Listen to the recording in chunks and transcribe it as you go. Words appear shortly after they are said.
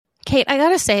Kate, I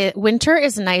gotta say, winter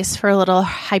is nice for a little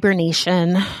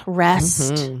hibernation,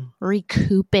 rest,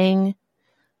 recouping.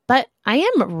 But I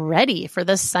am ready for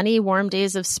the sunny, warm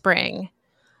days of spring.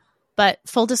 But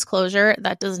full disclosure,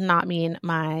 that does not mean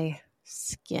my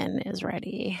skin is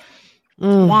ready.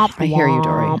 Womp, I hear you,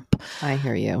 Dory. I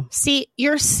hear you. See,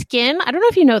 your skin, I don't know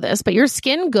if you know this, but your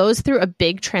skin goes through a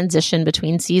big transition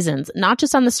between seasons, not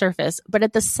just on the surface, but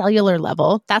at the cellular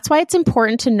level. That's why it's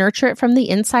important to nurture it from the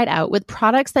inside out with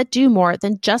products that do more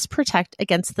than just protect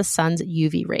against the sun's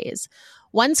UV rays.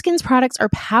 OneSkin's products are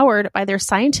powered by their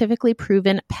scientifically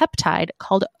proven peptide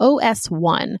called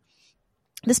OS1.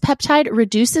 This peptide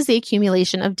reduces the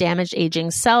accumulation of damaged aging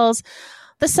cells,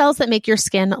 the cells that make your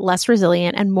skin less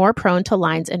resilient and more prone to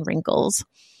lines and wrinkles.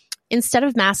 Instead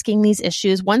of masking these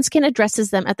issues, OneSkin addresses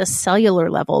them at the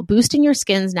cellular level, boosting your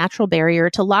skin's natural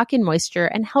barrier to lock in moisture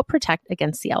and help protect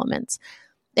against the elements.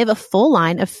 They have a full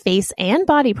line of face and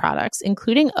body products,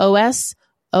 including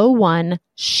OS01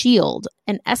 Shield,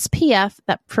 an SPF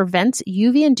that prevents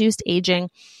UV-induced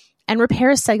aging and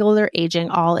repairs cellular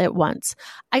aging all at once.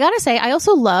 I gotta say, I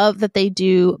also love that they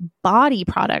do body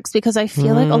products because I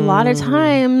feel like a lot of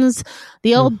times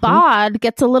the old bod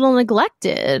gets a little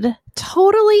neglected.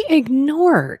 Totally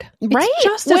ignored. Right? It's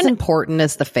just as important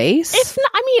as the face. It's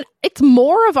not, I mean, it's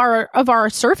more of our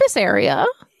surface area.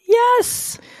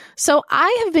 Yes. So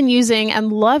I have been using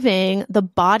and loving the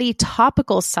Body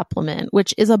Topical Supplement,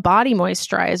 which is a body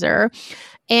moisturizer.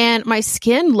 And my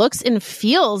skin looks and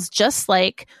feels just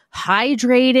like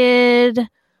hydrated,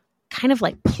 kind of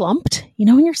like plumped. You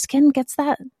know when your skin gets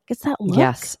that look?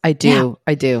 Yes, I do. Yeah.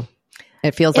 I do.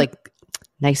 It feels like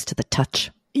nice to the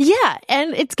touch. Yeah,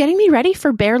 and it's getting me ready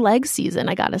for bare leg season,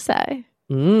 I gotta say.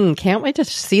 Can't wait to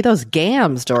see those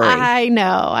gams, Dory. I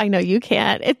know you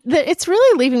can't. It's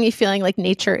really leaving me feeling like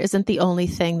nature isn't the only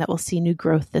thing that will see new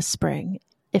growth this spring,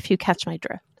 if you catch my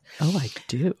drift. Oh, I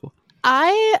do.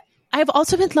 I've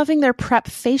also been loving their Prep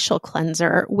Facial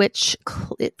Cleanser, which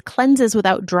it cleanses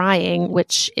without drying,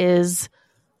 which is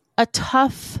a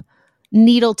tough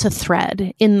needle to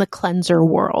thread in the cleanser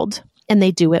world, and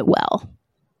they do it well.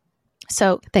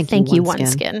 So thank you,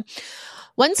 OneSkin.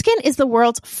 OneSkin is the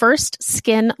world's first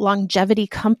skin longevity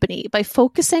company. By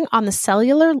focusing on the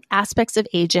cellular aspects of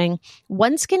aging,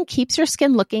 OneSkin keeps your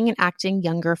skin looking and acting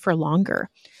younger for longer.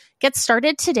 Get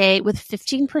started today with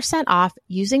 15% off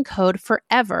using code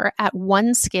FOREVER at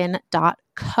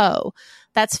oneskin.co.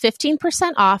 That's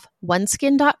 15% off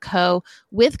oneskin.co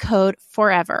with code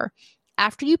FOREVER.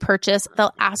 After you purchase,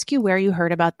 they'll ask you where you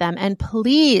heard about them. And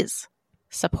please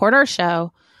support our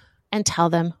show and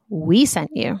tell them we sent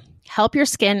you. Help your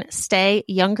skin stay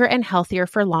younger and healthier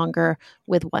for longer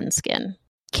with OneSkin.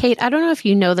 Kate, I don't know if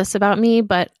you know this about me,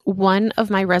 but one of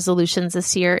my resolutions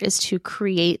this year is to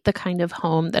create the kind of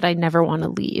home that I never want to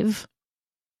leave.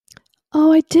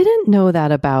 Oh, I didn't know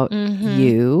that about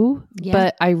you,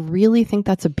 but I really think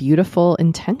that's a beautiful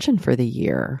intention for the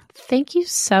year. Thank you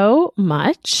so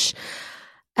much.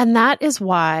 And that is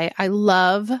why I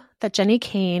love that Jenni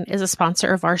Kayne is a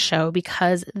sponsor of our show,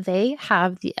 because they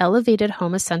have the elevated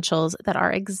home essentials that are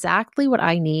exactly what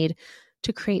I need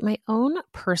to create my own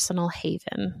personal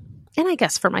haven. And I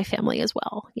guess for my family as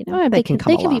well. You know, they can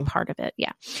be part of it.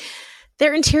 Yeah.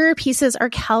 Their interior pieces are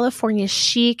California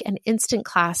chic and instant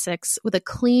classics with a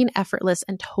clean, effortless,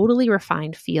 and totally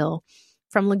refined feel.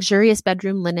 From luxurious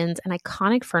bedroom linens and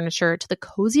iconic furniture to the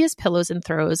coziest pillows and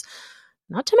throws,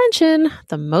 not to mention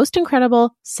the most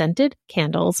incredible scented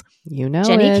candles. You know,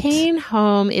 Jenni Kayne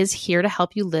Home is here to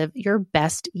help you live your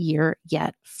best year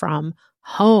yet from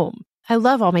home. I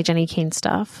love all my Jenni Kayne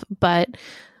stuff, but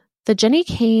the Jenni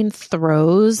Kayne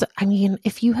throws, I mean,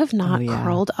 if you have not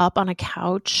curled up on a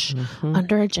couch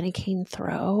under a Jenni Kayne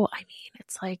throw, I mean,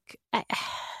 it's like,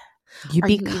 you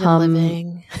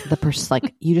become the person,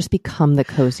 like, you just become the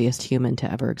coziest human to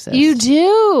ever exist. You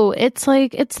do. It's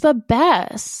like, it's the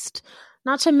best.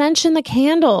 Not to mention the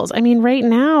candles. I mean, right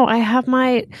now I have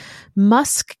my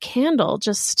musk candle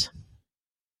just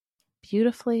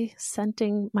beautifully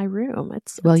scenting my room.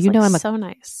 It's I'm so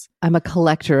nice. I'm a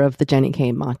collector of the Jenni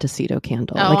Kayne Montecito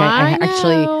candle. Oh,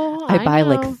 I buy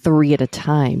like 3 at a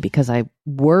time because I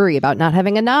worry about not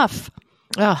having enough.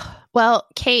 Oh, well,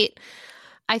 Kate,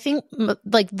 I think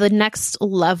like the next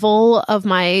level of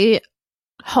my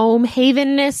home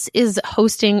havenness is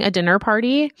hosting a dinner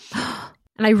party.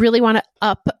 And I really want to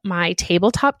up my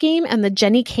tabletop game, and the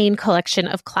Jenni Kayne collection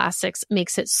of classics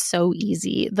makes it so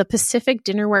easy. The Pacific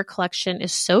Dinnerware collection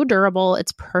is so durable.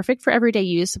 It's perfect for everyday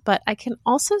use, but I can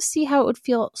also see how it would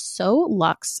feel so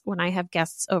luxe when I have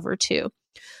guests over too.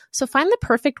 So find the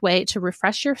perfect way to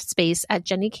refresh your space at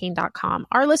JennyKaine.com.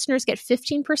 Our listeners get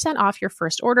 15% off your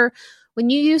first order when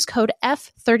you use code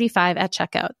F35 at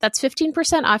checkout. That's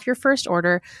 15% off your first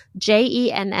order,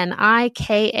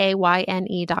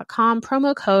 JennyKaine.com,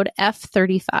 promo code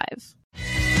F35.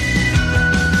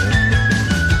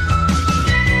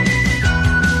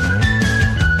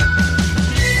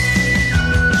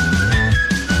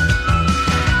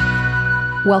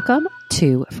 Welcome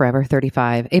to Forever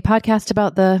 35, a podcast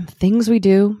about the things we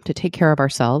do to take care of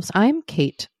ourselves. I'm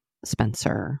Kate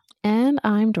Spencer. And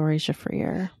I'm Doree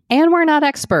Shafrir. And we're not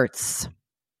experts.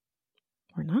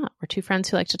 We're not. We're two friends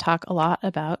who like to talk a lot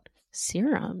about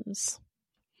serums.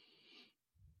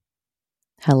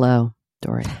 Hello,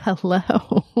 Doree. Hello.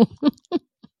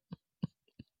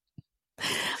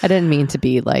 I didn't mean to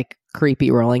be like creepy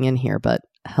rolling in here, but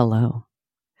hello.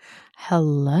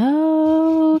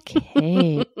 Hello,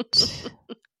 Kate.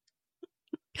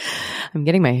 I'm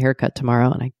getting my hair cut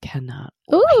tomorrow and I cannot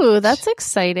Ooh, wait. that's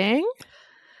exciting.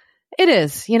 It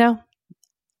is, you know,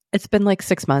 it's been like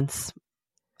 6 months.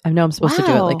 I know I'm supposed to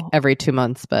do it like every 2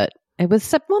 months, but it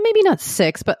was, well, maybe not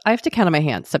 6, but I have to count on my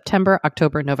hands. September,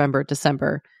 October, November,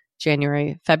 December,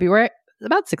 January, February,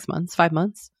 about 6 months, 5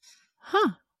 months. Huh.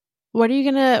 What are you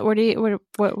gonna? What are you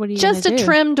just gonna a do?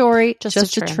 trim, Doree?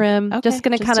 Just a trim. Okay, just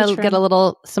gonna kind of get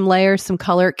some layers, some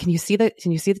color. Can you see the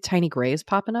tiny grays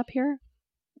popping up here?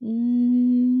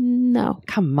 No.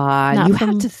 Come on, not you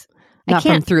from, have to. Not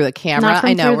from through the camera. Not from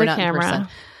I know through we're the not camera. in person.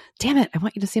 Damn it! I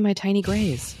want you to see my tiny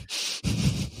grays.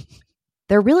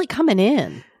 They're really coming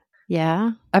in.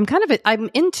 Yeah, I'm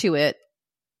into it,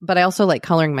 but I also like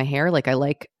coloring my hair. Like I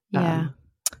like. Yeah.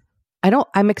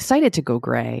 I'm excited to go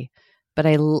gray. But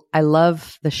I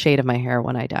love the shade of my hair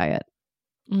when I dye it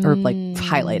or like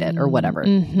highlight it or whatever.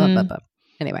 Mm-hmm.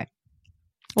 Anyway.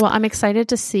 Well, I'm excited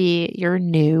to see your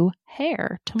new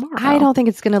hair tomorrow. I don't think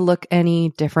it's going to look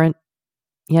any different.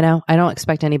 You know, I don't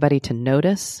expect anybody to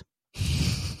notice.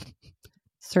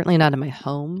 Certainly not in my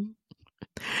home.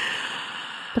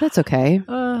 But that's okay.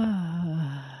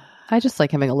 I just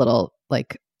like having a little,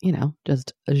 like, you know,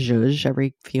 just a zhuzh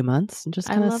every few months and just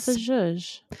kind of love a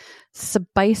zhuzh.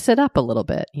 Spice it up a little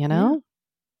bit, you know? Yeah.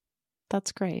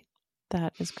 That's great.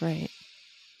 That is great.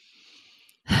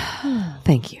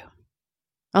 Thank you.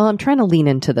 Well, I'm trying to lean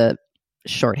into the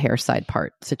short hair side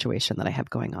part situation that I have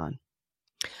going on.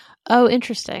 Oh,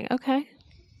 interesting. Okay.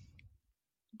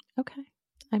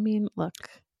 I mean, look,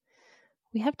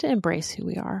 we have to embrace who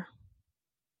we are.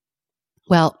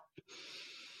 Well,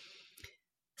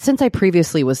 since I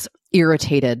previously was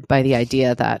irritated by the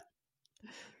idea that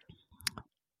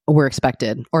we're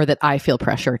expected or that I feel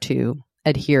pressure to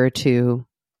adhere to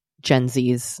Gen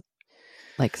Z's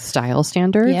like style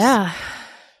standards. Yeah.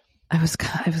 I was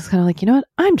kind of like, you know what?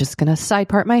 I'm just going to side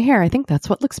part my hair. I think that's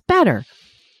what looks better.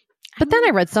 But then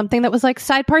I read something that was like,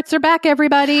 side parts are back,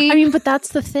 everybody. I mean, but that's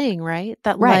the thing, right?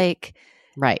 That right.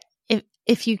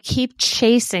 If you keep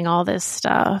chasing all this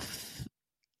stuff,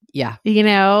 yeah, you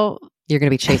know, you're going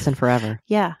to be chasing forever.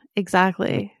 Yeah,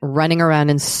 exactly. Running around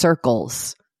in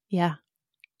circles. Yeah.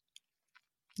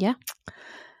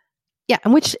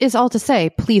 And which is all to say,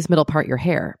 please middle part your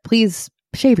hair. Please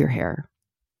shave your hair.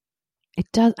 It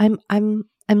does. I'm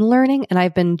learning, and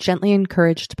I've been gently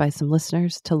encouraged by some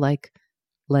listeners to like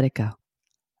let it go.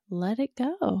 Let it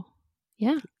go.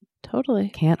 Yeah, totally.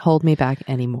 Can't hold me back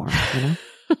anymore. You know.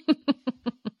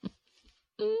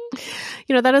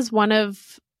 You know, that is one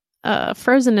of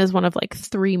Frozen is one of like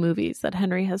 3 movies that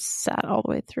Henry has sat all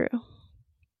the way through.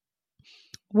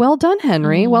 Well done,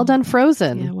 Henry. Well done,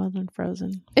 Frozen. Yeah, well done,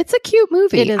 Frozen. It's a cute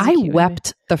movie. It is. I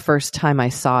wept the first time I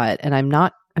saw it, and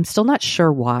I'm still not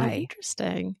sure why. Oh,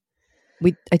 interesting.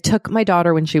 I took my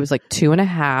daughter when she was like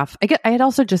 2.5. I had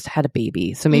also just had a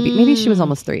baby, so maybe she was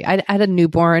almost 3. I had a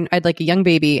newborn. I had like a young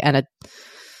baby and a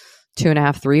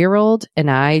 2.5, 3-year-old, and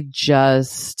I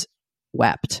just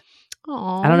wept.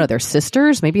 Aww. I don't know. They're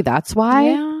sisters. Maybe that's why.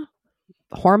 Yeah.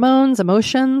 Hormones,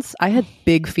 emotions. I had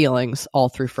big feelings all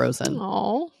through Frozen.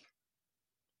 Oh.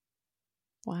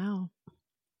 Wow.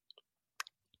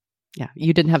 Yeah,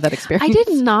 you didn't have that experience. I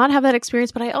did not have that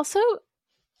experience, but I also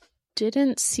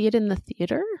didn't see it in the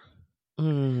theater.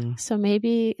 So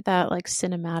maybe that like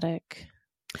cinematic.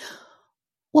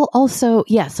 Well, also,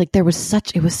 yes, like it was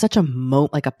such a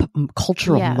like a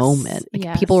cultural moment.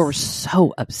 Like people were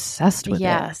so obsessed with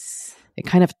it. It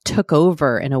kind of took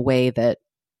over in a way that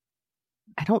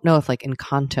I don't know if like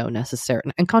Encanto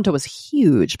necessarily. Encanto was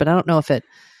huge, but I don't know if it.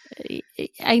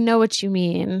 I know what you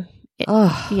mean.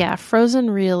 Yeah, Frozen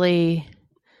really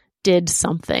did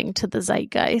something to the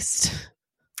zeitgeist.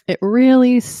 It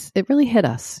really hit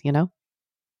us, you know?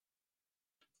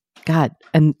 God.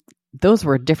 And those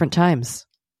were different times.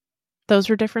 Those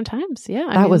were different times. Yeah.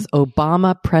 That was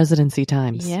Obama presidency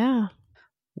times. Yeah.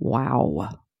 Wow.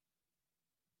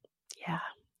 Yeah.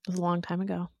 It was a long time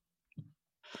ago.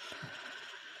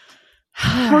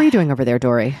 How are you doing over there,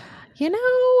 Dory?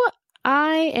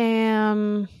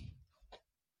 I'm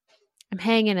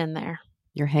hanging in there.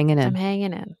 You're hanging in. I'm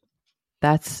hanging in.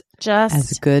 That's just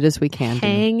as good as we can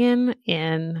hanging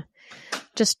in.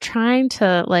 Just trying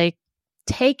to like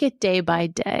take it day by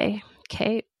day.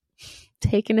 Okay.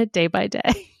 Taking it day by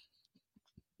day.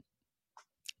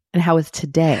 And how is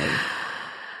today?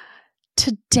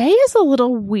 Today is a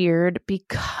little weird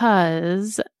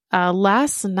because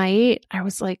last night I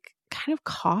was like kind of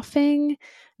coughing.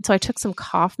 And so I took some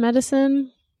cough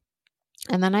medicine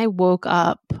and then I woke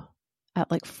up at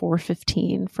like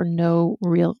 4:15 for no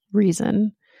real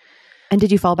reason. And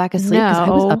did you fall back asleep? Because I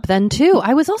was up then too.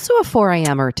 I was also a 4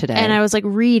 a.m.er today. And I was like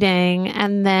reading,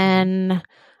 and then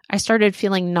I started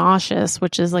feeling nauseous,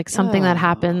 which is like something that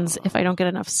happens if I don't get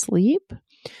enough sleep.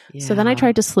 Yeah. So then I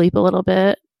tried to sleep a little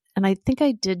bit, and I think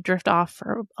I did drift off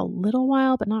for a little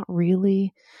while, but not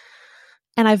really.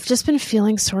 And I've just been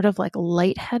feeling sort of like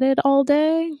lightheaded all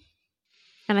day.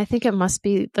 And I think it must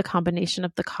be the combination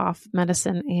of the cough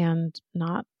medicine and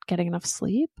not getting enough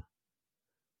sleep.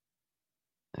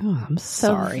 Oh, I'm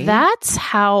sorry. So that's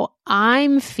how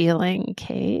I'm feeling,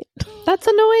 Kate. That's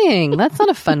annoying. That's not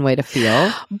a fun way to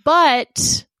feel.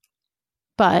 But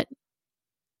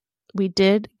we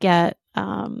did get,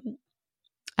 I'm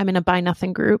in a Buy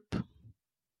Nothing group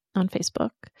on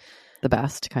Facebook. The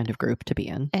best kind of group to be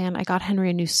in. And I got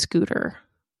Henry a new scooter.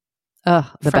 From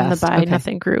the Buy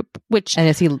Nothing group. And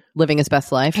is he living his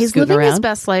best life? He's living his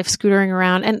best life, scootering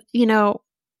around. And,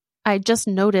 I just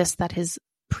noticed that his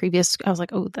previous, I was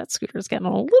like, oh, that scooter is getting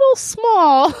a little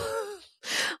small.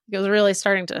 It was really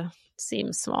starting to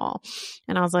seem small.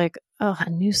 And I was like, oh,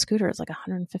 a new scooter is like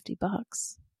 $150.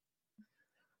 It's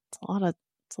a lot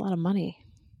of money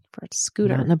for a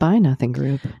scooter. Not in a Buy Nothing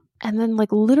group. And then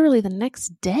like literally the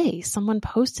next day, someone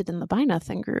posted in the Buy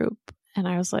Nothing group. And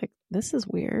I was like, this is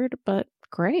weird, but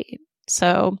great.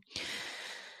 So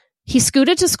he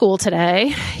scooted to school today.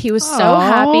 He was so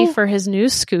happy for his new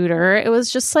scooter. It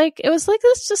was this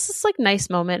nice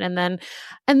moment. And then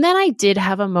I did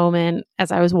have a moment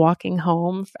as I was walking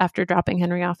home after dropping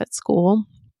Henry off at school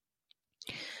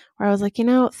where I was like,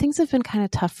 things have been kind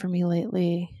of tough for me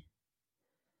lately.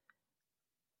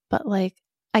 But like,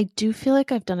 I do feel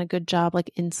like I've done a good job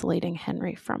like insulating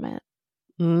Henry from it.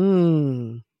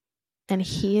 And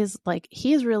he is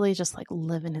really just like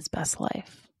living his best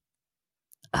life.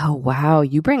 Oh, wow.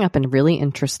 You bring up a really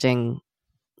interesting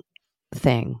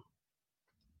thing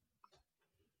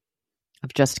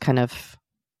of just kind of,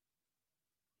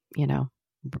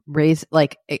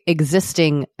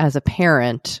 existing as a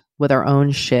parent with our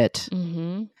own shit,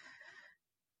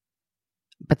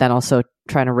 but then also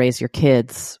trying to raise your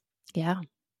kids. Yeah.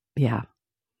 Yeah.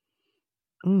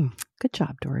 Good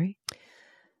job, Dory.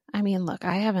 I mean, look,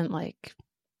 I haven't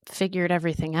figured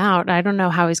everything out. I don't know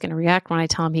how he's going to react when I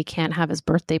tell him he can't have his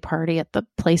birthday party at the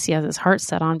place he has his heart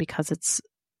set on because it's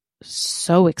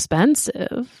so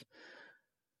expensive.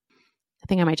 I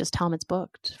think I might just tell him it's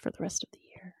booked for the rest of the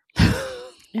year.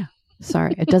 Yeah.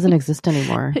 Sorry. It doesn't exist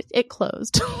anymore. It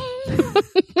closed.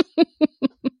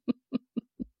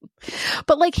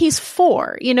 But he's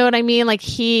 4, you know what I mean?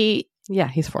 He's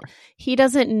 4. He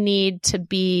doesn't need to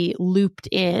be looped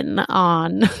in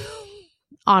on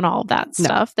all that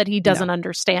stuff that he doesn't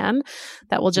understand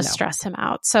that will just stress him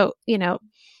out. So,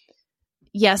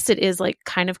 yes, it is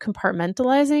kind of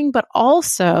compartmentalizing, but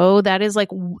also that is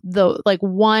the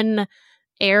one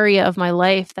area of my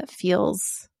life that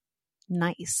feels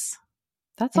nice.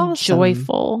 That's and awesome.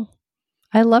 Joyful.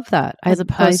 I love that. As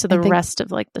opposed to the rest of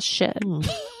the shit.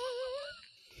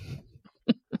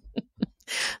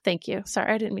 Thank you. Sorry,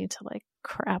 I didn't mean to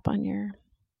crap on your.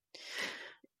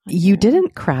 You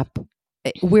didn't crap.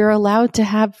 We're allowed to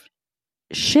have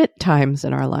shit times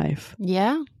in our life.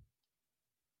 Yeah.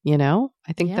 I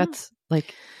think that's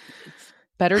it's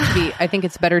better to be, I think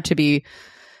it's better to be,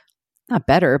 not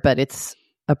better, but it's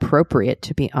appropriate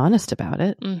to be honest about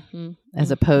it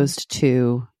as opposed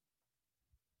to,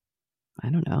 I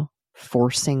don't know,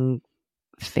 forcing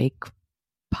fake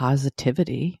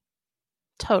positivity.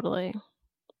 Totally.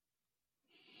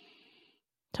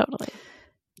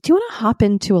 Do you want to hop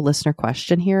into a listener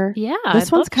question here? Yeah.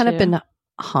 This one's kind of been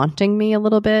haunting me a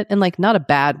little bit in not a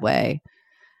bad way,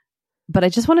 but I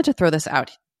just wanted to throw this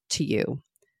out to you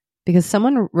because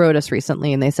someone wrote us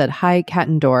recently and they said, "Hi, Kat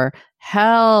and Dor,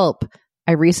 help.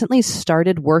 I recently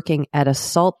started working at a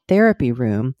salt therapy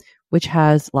room which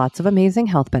has lots of amazing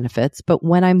health benefits, but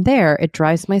when I'm there, it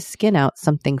dries my skin out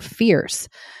something fierce.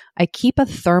 I keep a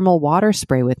thermal water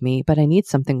spray with me, but I need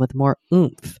something with more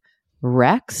oomph.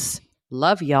 Rex,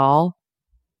 love y'all.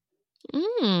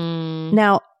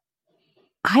 Now,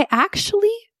 I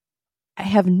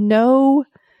have no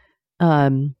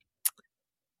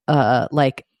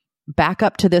like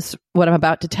backup to this, what I'm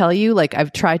about to tell you. Like,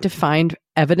 I've tried to find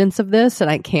evidence of this and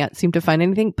I can't seem to find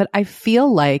anything, but I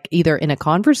feel like either in a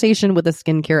conversation with a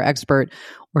skincare expert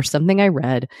or something I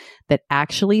read that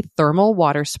actually thermal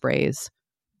water sprays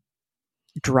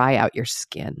dry out your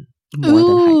skin more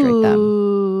than hydrate them.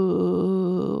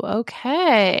 Ooh,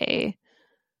 okay.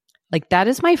 Like, that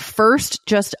is my first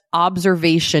just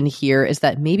observation here, is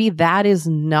that maybe that is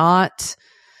not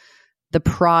the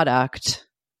product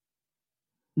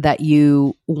that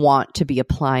you want to be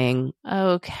applying.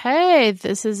 Okay,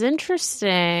 this is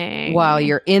interesting. While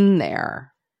you're in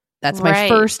there. That's my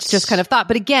first just kind of thought.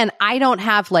 But again, I don't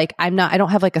have like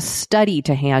a study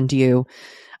to hand you.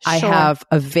 I have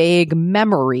a vague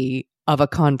memory of a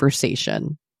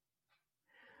conversation.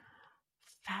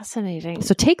 Fascinating.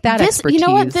 So take that expertise. You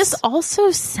know what? This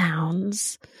also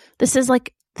sounds, this is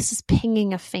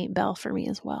pinging a faint bell for me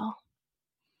as well.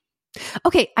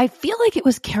 Okay, I feel like it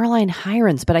was Caroline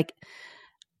Hirons, but I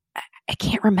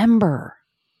can't remember.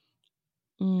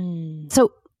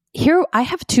 So here I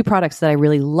have two products that I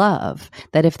really love,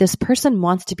 that if this person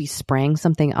wants to be spraying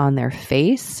something on their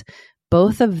face,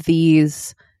 both of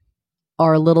these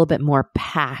are a little bit more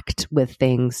packed with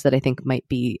things that I think might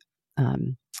be a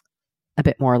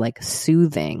bit more like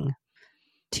soothing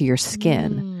to your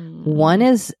skin. One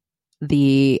is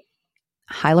the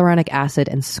hyaluronic acid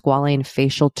and squalane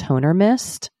facial toner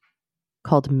mist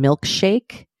called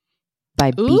Milkshake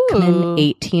by Beekman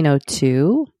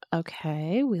 1802.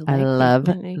 Okay, I love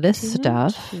this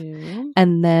stuff.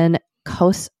 And then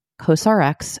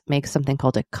CosRx makes something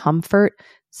called a Comfort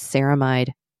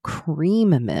Ceramide Cream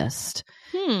Mist,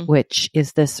 which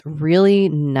is this really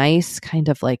nice kind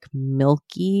of like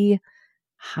milky,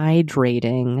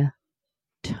 hydrating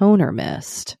toner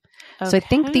mist. Okay. So I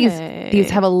think these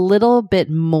have a little bit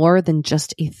more than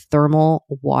just a thermal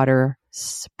water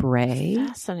spray.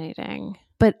 Fascinating.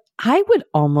 But I would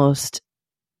almost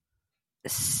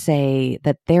say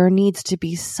that there needs to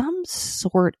be some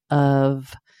sort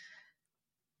of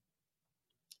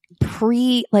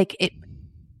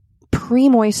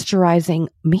pre-moisturizing,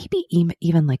 maybe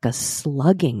even like a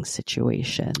slugging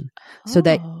situation, so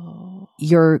that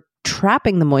you're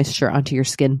trapping the moisture onto your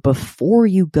skin before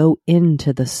you go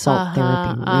into the salt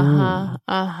therapy room.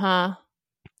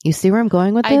 You see where I'm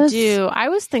going with this? I do. I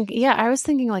was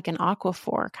thinking like an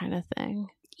Aquaphor kind of thing.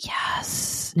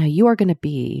 Yes. Now you are going to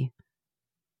be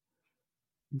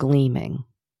gleaming.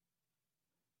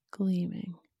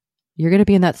 You're going to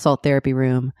be in that salt therapy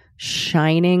room,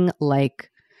 shining like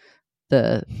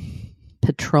the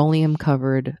petroleum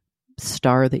covered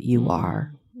star that you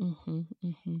are.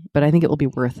 But I think it will be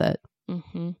worth it.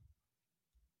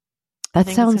 That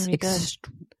sounds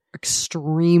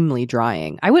extremely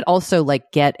drying. I would also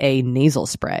like get a nasal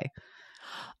spray.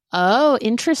 Oh,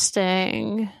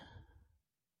 interesting.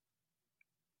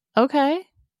 Okay.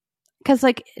 Because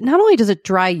like, not only does it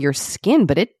dry your skin,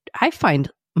 but I find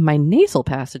my nasal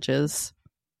passages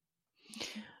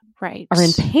are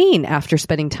in pain after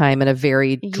spending time in a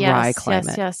very dry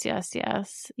climate.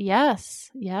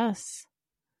 Yes.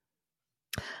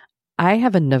 I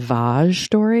have a Navage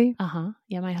story.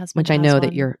 Yeah, my husband. Which I know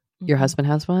that your husband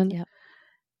has one. Yep.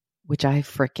 Which I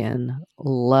freaking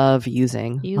love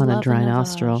using on a dry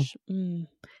nostril.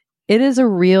 It is a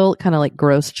real kind of like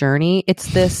gross journey.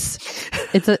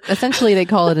 Essentially they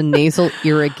call it a nasal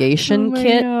irrigation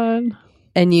kit. God.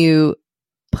 And you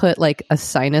put like a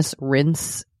sinus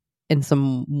rinse and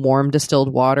some warm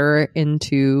distilled water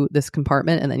into this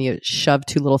compartment, and then you shove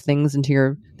two little things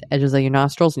into the edges of your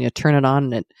nostrils and you turn it on,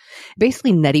 and it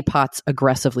basically neti pots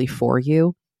aggressively for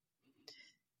you.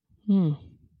 Okay.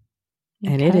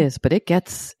 And it is, but it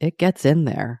gets in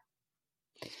there.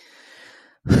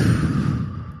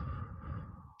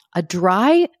 A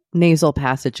dry nasal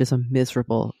passage is a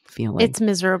miserable feeling. It's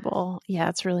miserable. Yeah,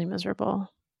 it's really miserable.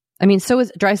 I mean, so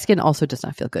is dry skin also does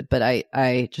not feel good, but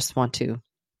I just want to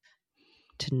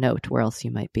note where else you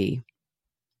might be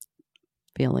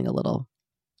feeling a little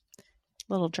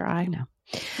dry, a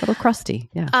little crusty.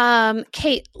 Yeah.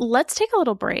 Kate, let's take a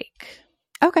little break.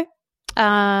 Okay.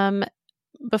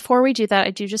 Before we do that, I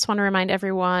do just want to remind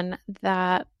everyone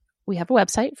that we have a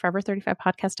website,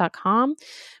 forever35podcast.com.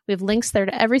 We have links there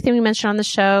to everything we mentioned on the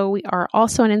show. We are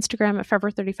also on Instagram at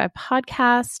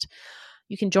forever35podcast.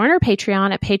 You can join our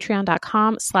Patreon at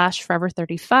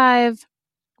patreon.com/forever35.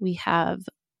 We have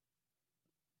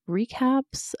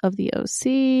recaps of the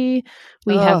OC.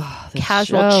 We have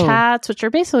casual chats, which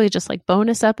are basically just like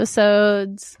bonus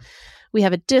episodes. We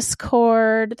have a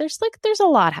Discord. There's a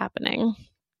lot happening.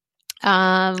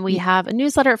 We have a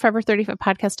newsletter at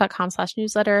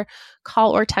forever35podcast.com/newsletter.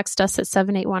 Call or text us at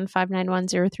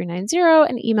 781-591-0390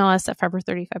 and email us at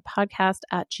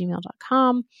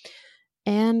forever35podcast@gmail.com.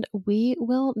 And we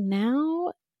will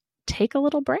now take a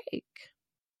little break.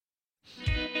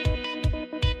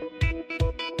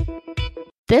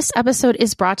 This episode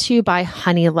is brought to you by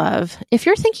Honeylove. If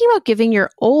you're thinking about giving your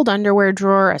old underwear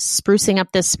drawer a sprucing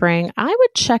up this spring, I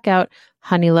would check out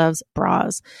Honeylove's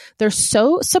bras. They're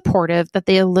so supportive that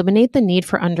they eliminate the need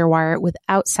for underwire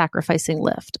without sacrificing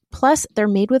lift. Plus, they're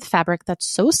made with fabric that's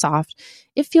so soft,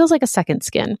 it feels like a second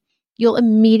skin. You'll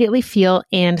immediately feel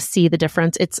and see the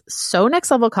difference. It's so next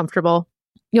level comfortable.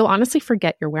 You'll honestly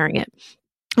forget you're wearing it.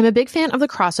 I'm a big fan of the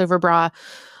crossover bra,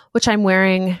 which I'm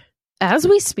wearing as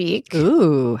we speak.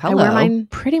 Ooh, hello. I wear mine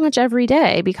pretty much every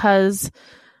day because,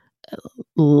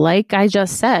 like I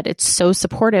just said, it's so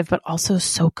supportive, but also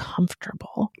so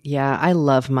comfortable. Yeah, I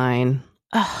love mine.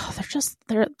 Oh,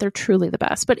 they're truly the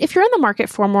best. But if you're in the market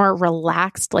for a more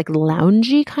relaxed, like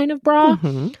loungy kind of bra,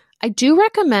 I do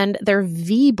recommend their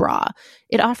V bra.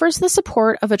 It offers the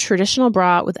support of a traditional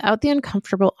bra without the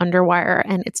uncomfortable underwire,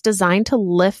 and it's designed to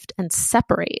lift and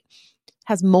separate.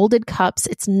 Has molded cups.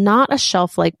 It's not a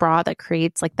shelf-like bra that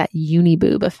creates like that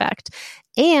uni-boob effect.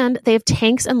 And they have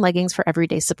tanks and leggings for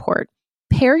everyday support.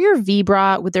 Pair your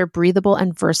V-bra with their breathable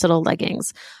and versatile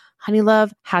leggings.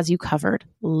 Honeylove has you covered,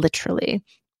 literally.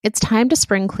 It's time to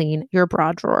spring clean your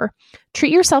bra drawer.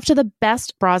 Treat yourself to the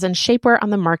best bras and shapewear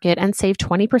on the market and save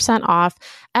 20% off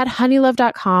at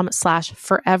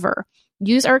honeylove.com/forever.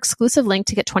 Use our exclusive link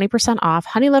to get 20% off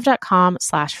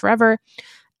honeylove.com/forever.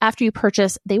 After you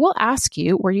purchase, they will ask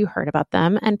you where you heard about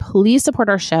them, and please support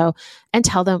our show and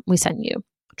tell them we sent you.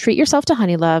 Treat yourself to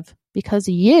Honeylove because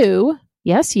you,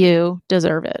 yes, you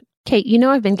deserve it. Kate, you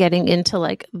know I've been getting into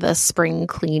like the spring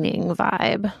cleaning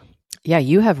vibe. Yeah,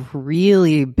 you have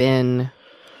really been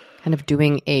kind of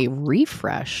doing a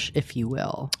refresh, if you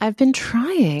will. I've been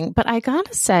trying, but I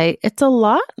gotta say, it's a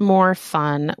lot more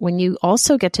fun when you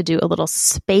also get to do a little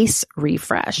space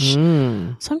refresh.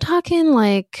 So I'm talking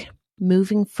like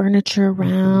moving furniture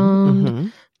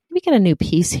around, maybe get a new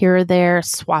piece here or there,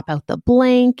 swap out the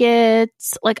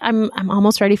blankets. Like I'm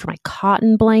almost ready for my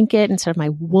cotton blanket instead of my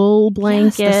wool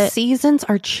blanket. Yes, the seasons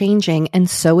are changing and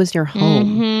so is your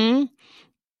home.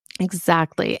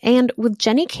 Exactly. And with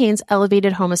Jenni Kayne's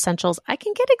Elevated Home Essentials, I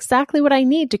can get exactly what I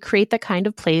need to create the kind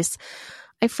of place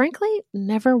I frankly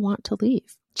never want to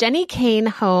leave. Jenni Kayne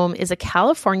Home is a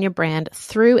California brand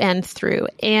through and through,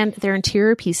 and their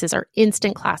interior pieces are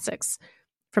instant classics.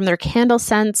 From their candle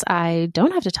scents, I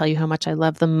don't have to tell you how much I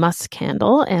love the musk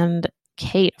candle, and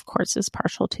Kate, of course, is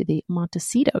partial to the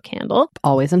Montecito candle.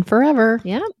 Always and forever.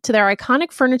 Yeah. To their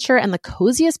iconic furniture and the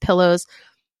coziest pillows,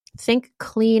 think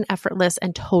clean, effortless,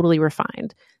 and totally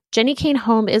refined. Jenni Kayne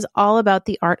Home is all about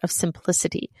the art of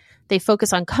simplicity. They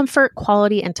focus on comfort,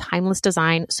 quality, and timeless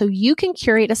design so you can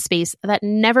curate a space that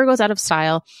never goes out of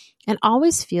style and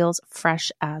always feels fresh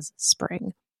as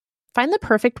spring. Find the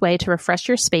perfect way to refresh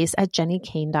your space at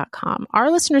jennikayne.com.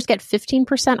 Our listeners get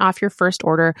 15% off your first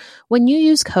order when you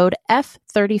use code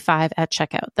F35 at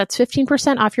checkout. That's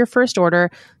 15% off your first order,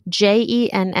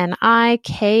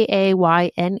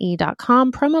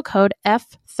 JENNIKAYNE.com, promo code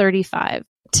F35.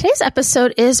 Today's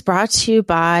episode is brought to you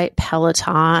by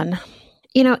Peloton.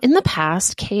 You know, in the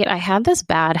past, Kate, I had this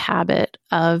bad habit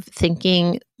of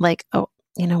thinking like, oh,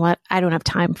 you know what? I don't have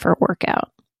time for a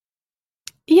workout.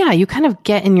 Yeah, you kind of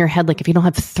get in your head like if you don't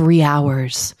have 3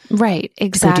 hours. Right,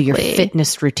 exactly. To do your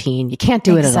fitness routine, you can't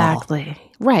do it at all. Exactly.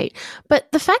 Right.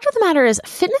 But the fact of the matter is,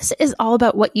 fitness is all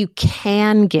about what you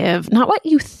can give, not what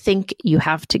you think you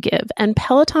have to give. And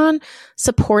Peloton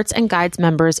supports and guides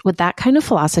members with that kind of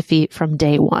philosophy from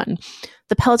day one.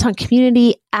 The Peloton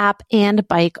community, app, and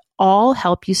bike all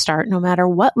help you start no matter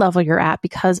what level you're at,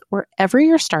 because wherever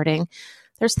you're starting,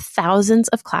 there's thousands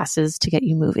of classes to get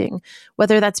you moving.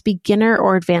 Whether that's beginner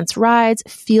or advanced rides,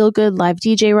 feel-good live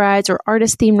DJ rides, or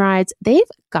artist-themed rides, they've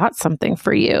got something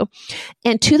for you.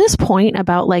 And to this point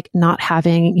about like not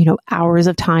having, hours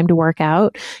of time to work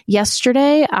out,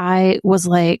 yesterday I was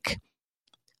like,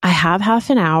 I have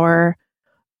half an hour.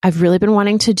 I've really been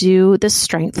wanting to do this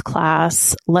strength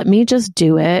class. Let me just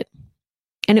do it.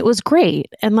 And it was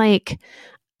great. And like,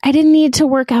 I didn't need to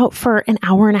work out for an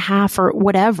hour and a half or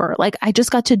whatever. Like I just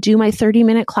got to do my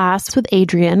 30-minute class with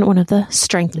Adrian, one of the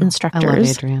strength instructors. I love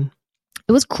Adrian.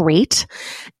 It was great.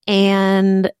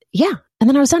 And yeah, And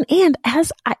then I was done. And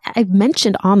as I've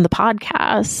mentioned on the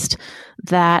podcast,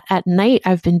 that at night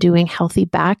I've been doing healthy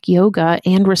back yoga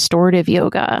and restorative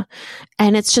yoga.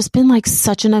 And it's just been like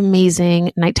such an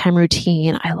amazing nighttime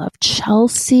routine. I love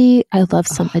Chelsea. I love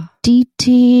some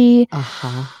Aditi.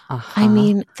 I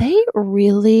mean, they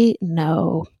really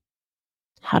know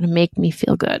how to make me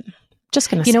feel good. Just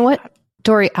going to say, you know what,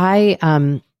 Doree, I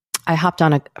hopped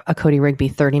on a Cody Rigby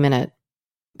 30-minute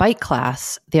bike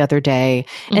class the other day.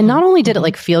 And not only did it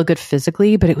like feel good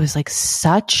physically, but it was like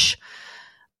such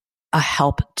a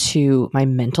help to my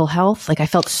mental health. Like I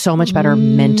felt so much better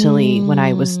mentally when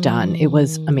I was done. It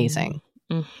was amazing.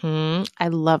 I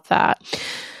love that.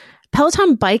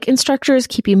 Peloton bike instructors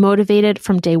keep you motivated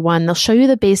from day one. They'll show you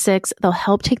the basics. They'll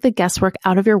help take the guesswork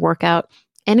out of your workout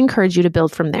and encourage you to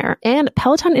build from there. And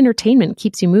Peloton Entertainment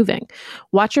keeps you moving.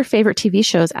 Watch your favorite TV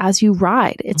shows as you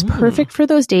ride. It's perfect for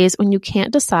those days when you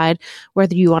can't decide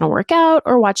whether you want to work out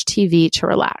or watch TV to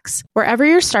relax. Wherever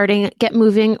you're starting, get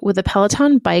moving with a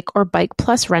Peloton bike or Bike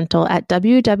Plus rental at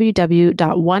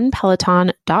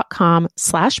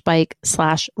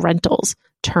www.onepeloton.com/bike/rentals.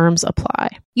 Terms apply.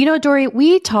 You know, Doree,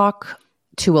 we talk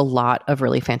to a lot of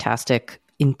really fantastic,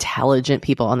 intelligent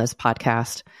people on this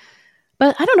podcast.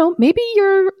 But I don't know, maybe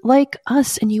you're like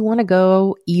us and you want to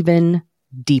go even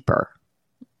deeper.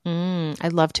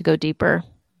 I'd love to go deeper.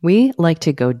 We like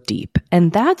to go deep.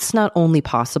 And that's not only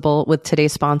possible with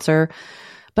today's sponsor,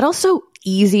 but also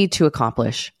easy to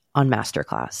accomplish on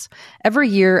Masterclass. Every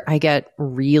year I get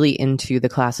really into the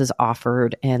classes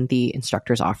offered and the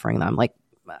instructors offering them. Like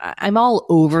I'm all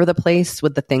over the place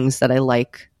with the things that I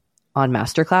like on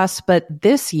Masterclass. But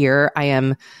this year I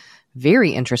am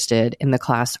very interested in the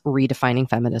class Redefining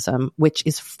Feminism, which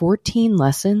is 14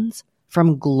 lessons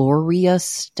from Gloria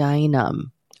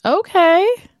Steinem. Okay.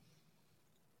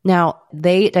 Now,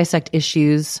 they dissect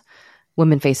issues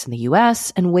women face in the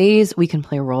U.S. and ways we can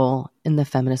play a role in the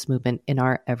feminist movement in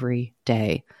our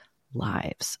everyday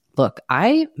lives. Look,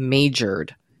 I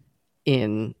majored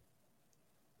in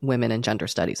women and gender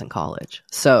studies in college,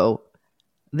 so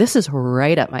this is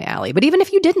right up my alley. But even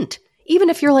if you didn't, even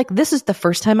if you're like, this is the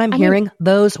first time I'm hearing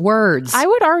those words. I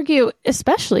would argue,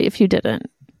 especially if you didn't.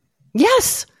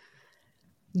 Yes.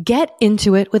 Get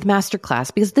into it with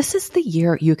Masterclass because this is the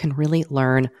year you can really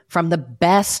learn from the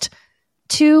best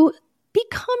to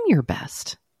become your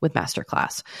best with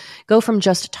Masterclass. Go from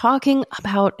just talking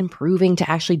about improving to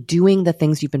actually doing the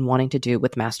things you've been wanting to do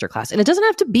with Masterclass. And it doesn't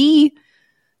have to be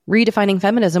redefining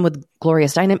feminism with Gloria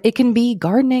Steinem. It can be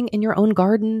gardening in your own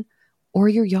garden or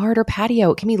your yard or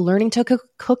patio. It can be learning to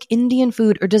cook Indian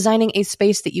food or designing a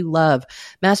space that you love.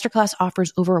 Masterclass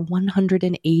offers over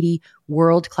 180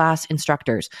 world-class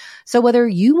instructors. So whether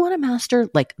you want to master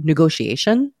like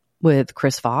negotiation with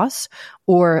Chris Voss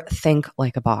or think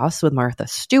like a boss with Martha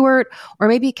Stewart, or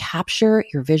maybe capture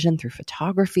your vision through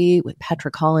photography with Petra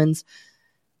Collins,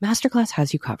 Masterclass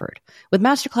has you covered. With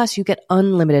Masterclass, you get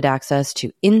unlimited access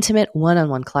to intimate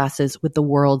one-on-one classes with the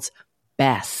world's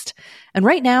best. And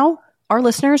right now, our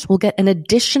listeners will get an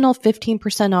additional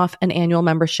 15% off an annual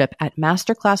membership at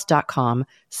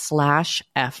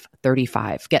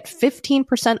masterclass.com/F35. Get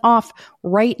 15% off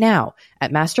right now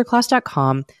at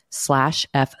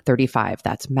masterclass.com/F35.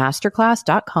 That's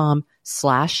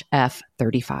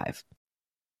masterclass.com/F35.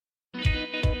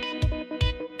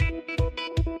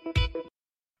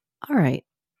 All right,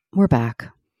 we're back.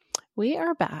 We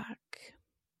are back.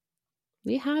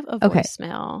 We have a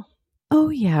voicemail. Oh,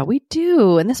 yeah, we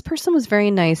do. And this person was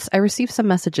very nice. I received some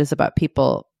messages about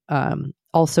people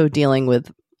also dealing with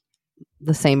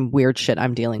the same weird shit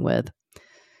I'm dealing with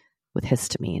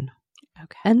histamine.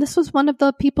 Okay. And this was one of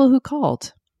the people who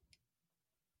called.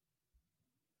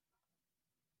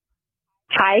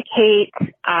 Hi, Kate.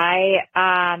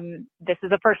 This is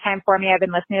the first time for me. I've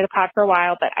been listening to the pod for a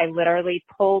while, but I literally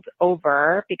pulled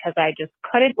over because I just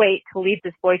couldn't wait to leave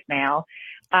this voicemail.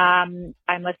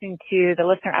 I'm listening to the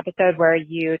listener episode where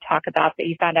you talk about that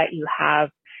you found out you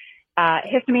have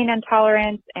histamine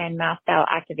intolerance and mast cell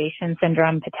activation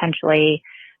syndrome potentially.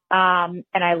 And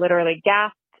I literally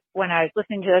gasped when I was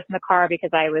listening to this in the car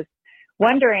because I was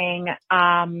wondering,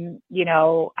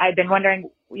 I've been wondering,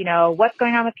 what's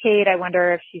going on with Kate. I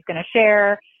wonder if she's going to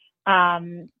share,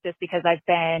 just because I've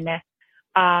been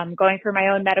going through my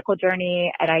own medical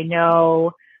journey and I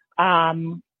know,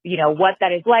 what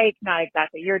that is like, not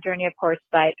exactly your journey, of course,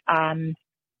 but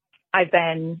I've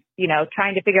been,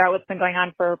 trying to figure out what's been going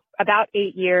on for about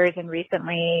 8 years and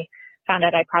recently found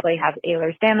out I probably have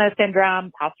Ehlers-Danlos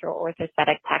syndrome, postural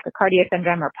orthostatic tachycardia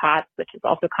syndrome, or POTS, which is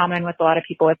also common with a lot of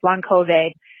people with long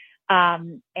COVID,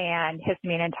 and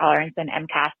histamine intolerance and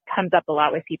MCAS comes up a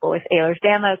lot with people with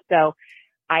Ehlers-Danlos. So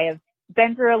I have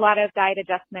been through a lot of diet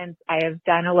adjustments. I have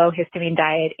done a low histamine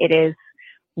diet. It is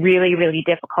really, really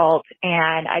difficult.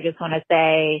 And I just want to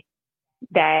say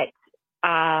that,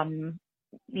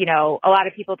 you know, a lot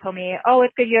of people told me, oh,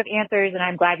 it's good you have answers, and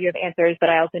I'm glad you have answers, but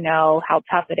I also know how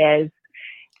tough it is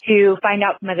to find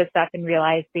out some of this stuff and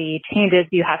realize the changes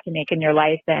you have to make in your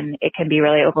life, and it can be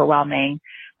really overwhelming.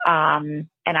 And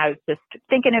I was just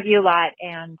thinking of you a lot,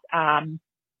 and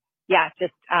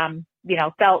you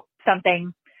know, felt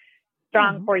something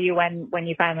strong for you when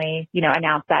you finally, you know,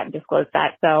 announced that and disclosed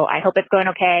that. So I hope it's going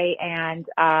okay. And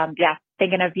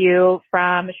thinking of you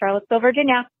from Charlottesville,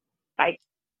 Virginia. Bye.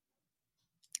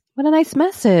 What a nice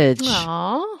message.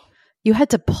 Aww. You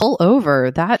had to pull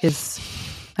over. That is,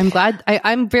 I'm glad.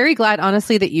 I'm very glad,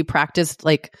 honestly, that you practiced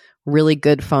like really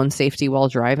good phone safety while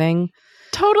driving.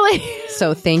 Totally.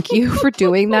 So thank you for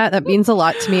doing that. That means a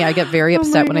lot to me. I get very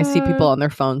upset when I see people on their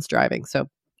phones driving. So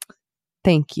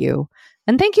thank you.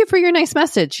 And thank you for your nice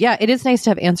message. Yeah, it is nice to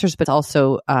have answers, but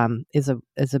also is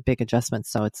a big adjustment.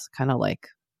 So it's kind of like,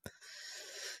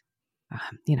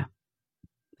 you know,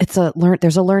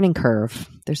 there's a learning curve.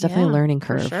 There's definitely a learning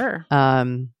curve. For sure.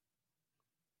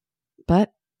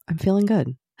 But I'm feeling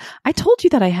good. I told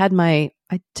you that I had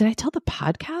did I tell the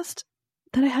podcast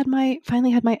that I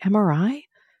finally had my MRI?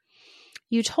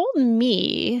 You told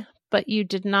me, but you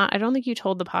did not. I don't think you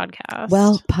told the podcast.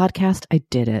 Well, podcast, I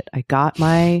did it. I got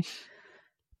my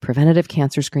preventative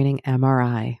cancer screening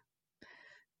MRI.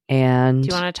 And do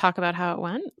you want to talk about how it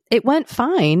went? It went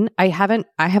fine. I haven't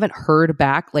heard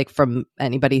back like from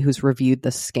anybody who's reviewed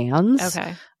the scans.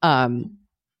 Okay. I'm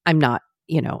not,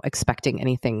 you know, expecting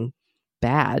anything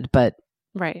bad, but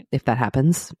right. If that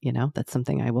happens, you know, that's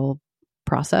something I will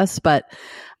process. But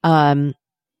I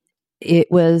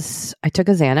took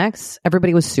a Xanax.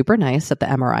 Everybody was super nice at the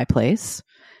MRI place.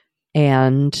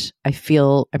 And I'm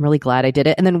really glad I did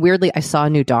it. And then weirdly, I saw a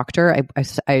new doctor.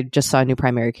 I just saw a new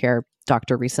primary care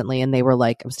doctor recently, and they were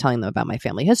like, I was telling them about my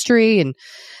family history, and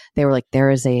they were like, there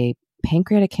is a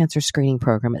pancreatic cancer screening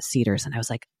program at Cedars. And I was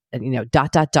like, you know, ...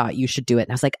 you should do it.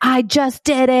 And I was like, I just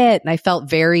did it. And I felt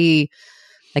very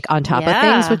like on top of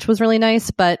things, which was really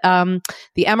nice. But the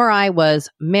MRI was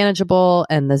manageable,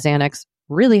 and the Xanax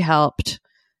really helped,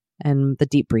 and the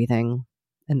deep breathing.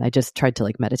 And I just tried to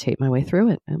like meditate my way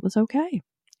through it. It was okay.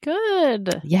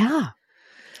 Good. Yeah.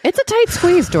 It's a tight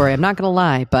squeeze, Dory. I'm not going to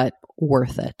lie, but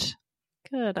worth it.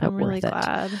 Good. I'm really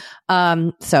glad.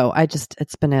 So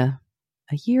it's been a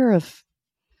year of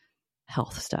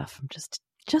health stuff. I'm just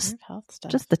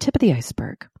the tip of the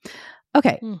iceberg.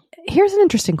 Okay. Here's an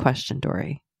interesting question,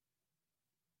 Dory.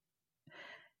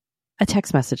 A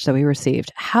text message that we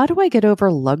received. How do I get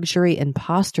over luxury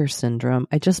imposter syndrome?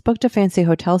 I just booked a fancy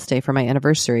hotel stay for my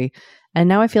anniversary, and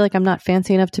now I feel like I'm not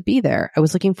fancy enough to be there. I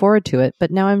was looking forward to it,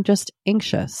 but now I'm just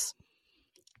anxious.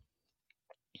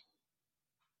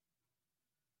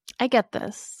 I get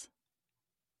this.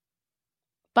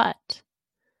 But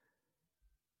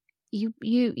you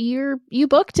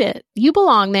booked it. You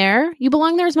belong there. You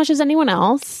belong there as much as anyone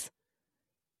else.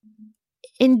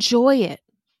 Enjoy it.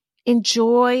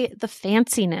 Enjoy the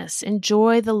fanciness.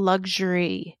 Enjoy the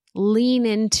luxury. Lean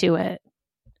into it.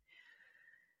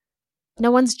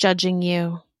 No one's judging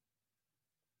you.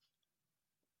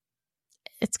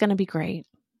 It's going to be great.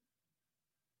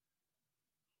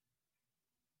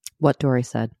 What Dory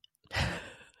said.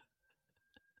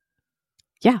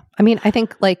 Yeah. I mean, I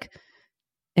think like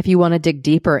if you want to dig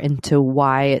deeper into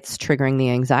why it's triggering the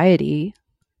anxiety,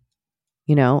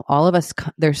 you know, all of us,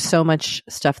 there's so much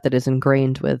stuff that is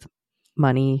ingrained with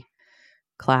money,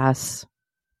 class,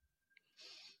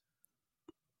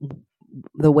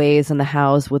 the ways and the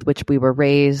hows with which we were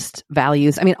raised,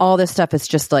 values. I mean, all this stuff is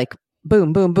just like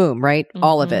boom, boom, boom, right? Mm-hmm.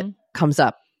 All of it comes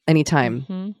up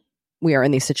anytime we are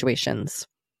in these situations.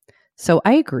 So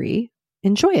I agree.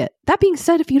 Enjoy it. That being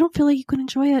said, if you don't feel like you can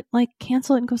enjoy it, like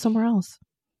cancel it and go somewhere else.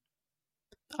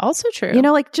 Also true. You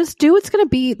know, like just do what's going to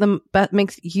be that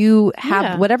makes you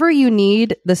have whatever you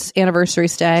need this anniversary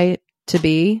stay to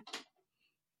be.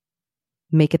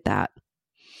 Make it that.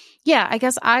 Yeah, I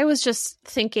guess I was just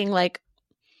thinking like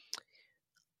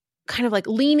kind of like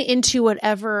lean into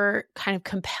whatever kind of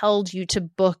compelled you to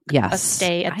book a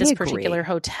stay at this particular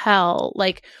hotel.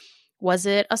 Like, was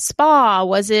it a spa?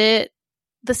 Was it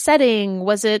the setting?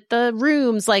 Was it the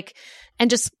rooms? Like, and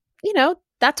just, you know,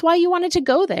 that's why you wanted to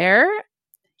go there.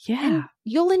 Yeah. And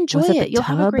you'll enjoy it. You'll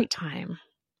have a great time.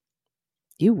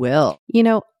 You will. You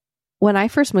know, when I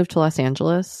first moved to Los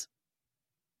Angeles,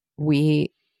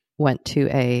 we went to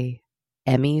a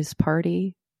Emmys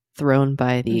party thrown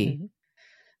by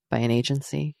by an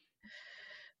agency,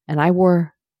 and I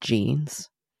wore jeans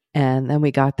And then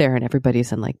we got there and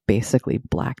everybody's in like basically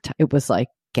black tie. It was like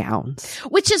gowns.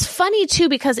 Which is funny too,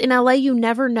 because in LA, you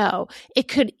never know.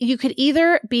 You could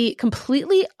either be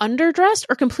completely underdressed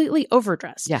or completely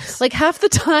overdressed. Yes. Like half the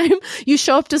time you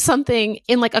show up to something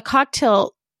in like a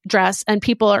cocktail dress and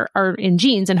people are in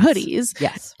jeans and hoodies.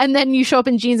 Yes. And then you show up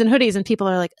in jeans and hoodies and people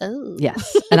are like, oh.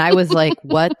 Yes. And I was like,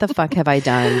 what the fuck have I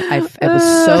done? I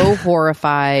was so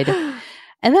horrified. And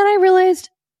then I realized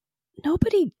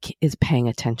nobody is paying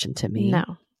attention to me.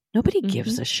 No. Nobody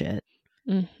gives a shit.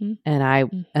 Mm-hmm. And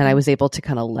I was able to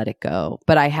kind of let it go.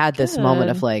 But I had this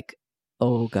moment of like,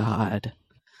 oh God,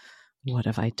 what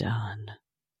have I done?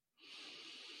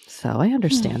 So I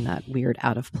understand that weird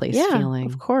out of place feeling.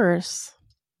 Of course.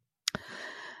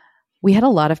 We had a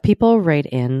lot of people write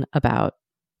in about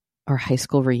our high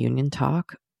school reunion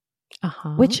talk,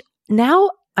 which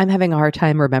now I'm having a hard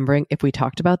time remembering if we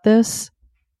talked about this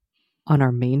on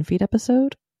our main feed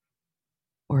episode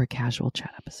or a casual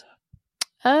chat episode.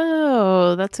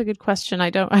 Oh, that's a good question.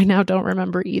 I now don't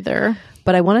remember either.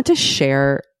 But I wanted to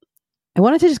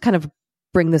just kind of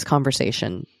bring this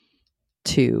conversation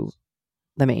to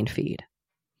the main feed.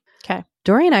 Okay.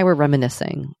 Dory and I were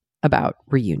reminiscing about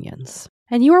reunions,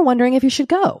 and you were wondering if you should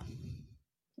go.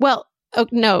 Well,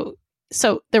 no.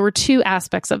 So there were two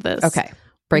aspects of this. Okay.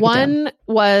 Break it down. One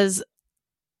was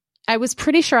I was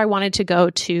pretty sure I wanted to go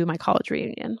to my college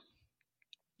reunion.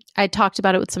 I talked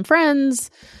about it with some friends.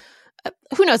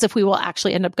 Who knows if we will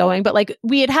actually end up going, but like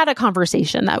we had a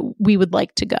conversation that we would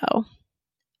like to go.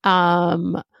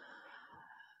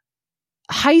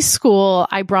 High school,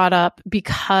 I brought up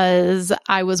because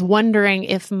I was wondering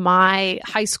if my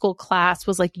high school class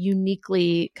was like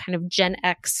uniquely kind of Gen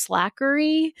X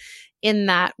slackery in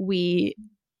that we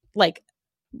like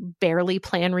barely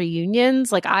plan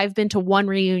reunions. Like I've been to one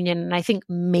reunion and I think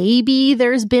maybe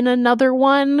there's been another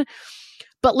one.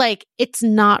 But like, it's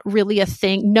not really a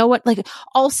thing. No one, like,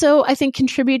 also, I think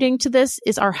contributing to this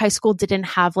is our high school didn't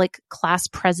have like class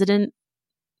president.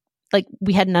 Like,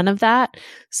 we had none of that.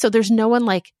 So there's no one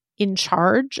like in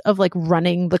charge of like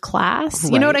running the class.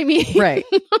 Right. You know what I mean? Right.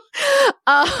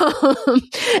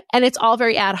 And it's all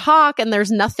very ad hoc and there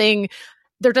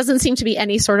doesn't seem to be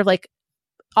any sort of like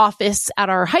office at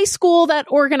our high school that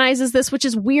organizes this, which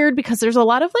is weird because there's a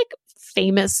lot of like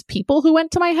famous people who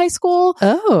went to my high school.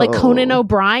 Oh. Like Conan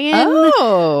O'Brien.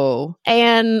 Oh.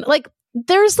 And like,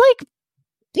 there's like,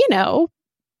 you know,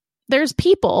 there's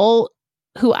people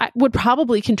who would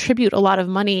probably contribute a lot of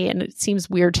money. And it seems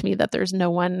weird to me that there's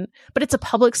no one, but it's a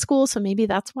public school. So maybe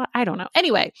that's why, I don't know.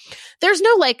 Anyway, there's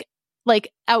no like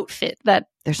outfit that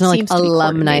there's no like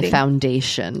alumni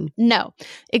foundation. No,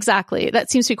 exactly.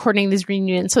 That seems to be coordinating these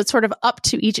reunions. So it's sort of up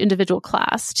to each individual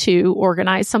class to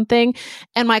organize something.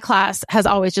 And my class has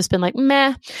always just been like,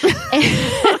 meh.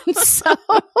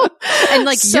 And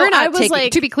like, you're not taking,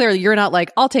 like, to be clear, you're not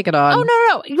like, I'll take it on. Oh,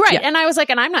 no. Right. Yeah. And I was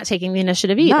like, and I'm not taking the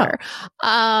initiative either.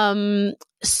 No.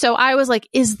 So I was like,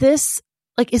 is this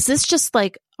just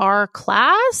like our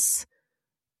class?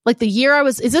 Like the year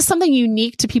is this something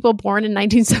unique to people born in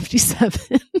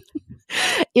 1977?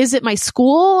 Is it my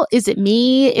school? Is it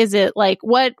me? Is it like,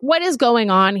 what is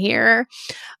going on here?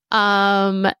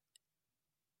 And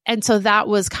so that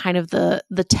was kind of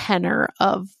the tenor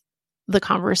of the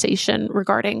conversation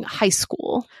regarding high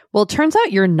school. Well, it turns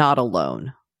out you're not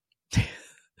alone.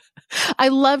 I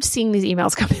loved seeing these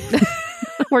emails come in.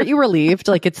 Weren't you relieved?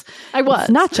 Like it's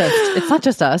not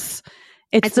just us.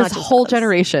 It's this whole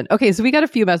generation. Okay, so we got a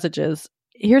few messages.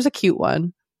 Here's a cute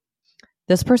one.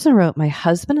 This person wrote, my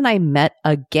husband and I met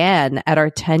again at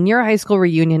our 10-year high school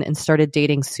reunion and started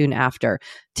dating soon after.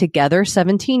 Together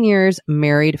 17 years,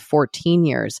 married 14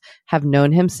 years. Have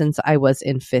known him since I was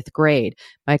in 5th grade.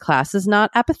 My class is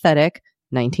not apathetic,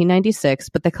 1996,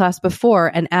 but the class before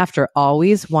and after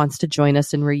always wants to join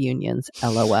us in reunions.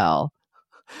 LOL.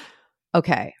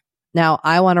 Okay, now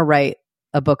I want to write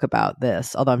a book about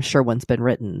this, although I'm sure one's been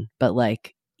written, but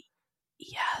like,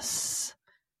 yes,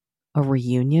 a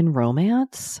reunion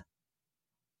romance.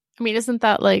 I mean, isn't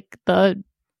that like the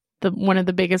one of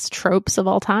the biggest tropes of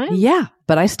all time? Yeah,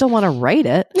 but I still want to write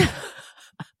it.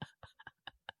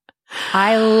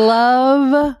 I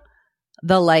love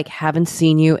the like, haven't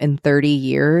seen you in 30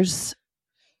 years.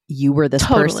 You were this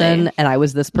person and I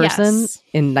was this person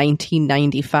in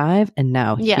 1995. And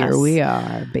now here we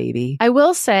are, baby. I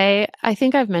will say, I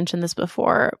think I've mentioned this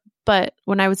before, but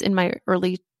when I was in my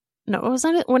when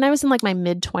I was in like my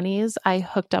mid 20s, I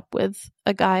hooked up with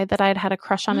a guy that I'd had a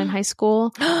crush on in high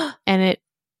school and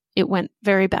it went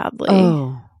very badly.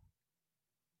 Oh.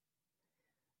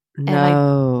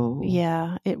 No.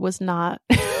 It was not,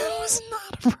 it was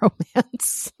not a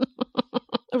romance.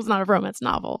 It was not a romance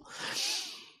novel.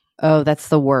 Oh, that's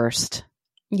the worst.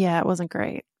 Yeah, it wasn't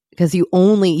great. Because you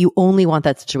only want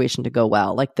that situation to go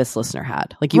well, like this listener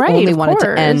had. Like you only want it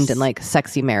to end in like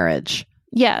sexy marriage.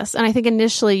 Yes, and I think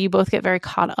initially you both get very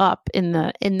caught up in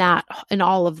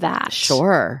all of that.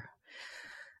 Sure.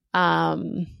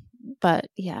 But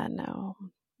yeah, no.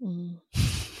 I'm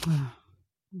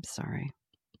sorry.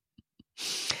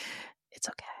 It's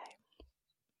okay.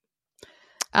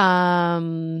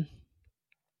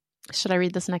 Should I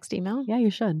read this next email? Yeah, you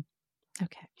should.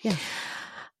 Okay. Yeah.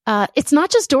 It's not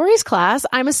just Dory's class.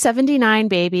 I'm a 79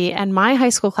 baby, and my high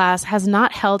school class has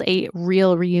not held a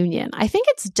real reunion. I think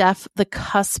it's the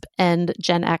cusp and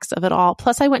Gen X of it all.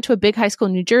 Plus, I went to a big high school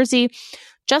in New Jersey,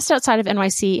 just outside of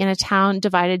NYC, in a town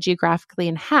divided geographically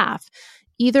in half.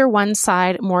 Either one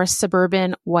side more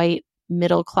suburban, white,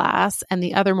 middle class, and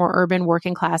the other more urban,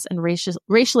 working class, and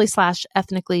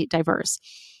racially/ethnically diverse.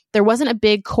 There wasn't a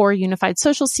big core unified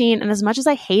social scene, and as much as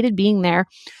I hated being there,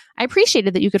 I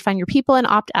appreciated that you could find your people and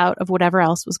opt out of whatever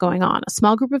else was going on. A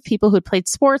small group of people who had played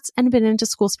sports and been into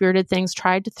school-spirited things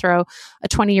tried to throw a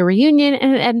 20-year reunion,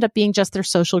 and it ended up being just their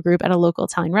social group at a local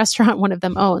Italian restaurant one of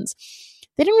them owns.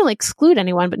 They didn't really exclude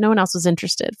anyone, but no one else was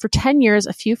interested. For 10 years,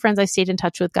 a few friends I stayed in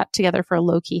touch with got together for a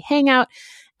low-key hangout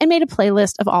and made a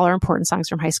playlist of all our important songs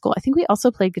from high school. I think we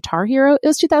also played Guitar Hero. It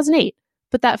was 2008,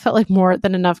 but that felt like more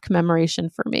than enough commemoration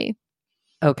for me.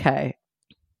 Okay.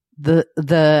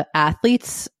 The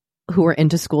athletes who were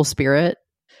into school spirit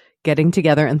getting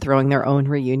together and throwing their own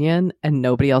reunion and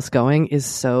nobody else going is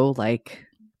so like,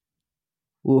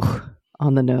 ooh,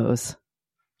 on the nose.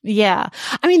 Yeah.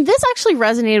 I mean, this actually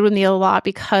resonated with me a lot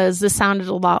because this sounded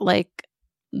a lot like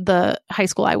the high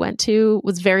school I went to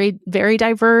was very, very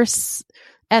diverse,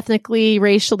 ethnically,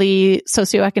 racially,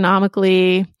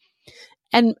 socioeconomically.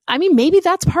 And I mean, maybe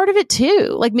that's part of it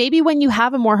too. Like maybe when you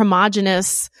have a more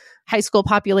homogenous high school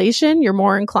population, you're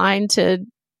more inclined to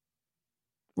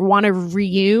want to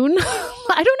reune.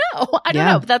 I don't know. I don't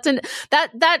know. But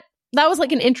that was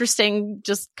like an interesting,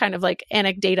 just kind of like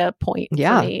anecdata point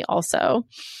for me also.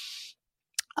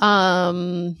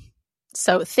 So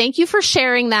thank you for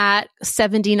sharing that,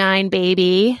 79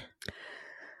 baby.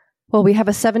 Well, we have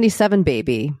a 77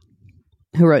 baby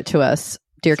who wrote to us,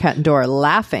 Dear Cat and Dora,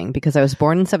 laughing because I was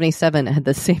born in 77 and had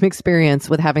the same experience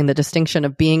with having the distinction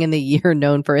of being in the year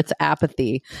known for its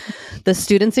apathy. The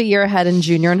students a year ahead in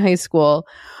junior and high school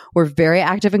were very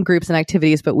active in groups and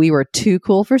activities, but we were too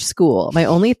cool for school. My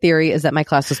only theory is that my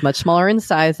class was much smaller in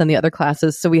size than the other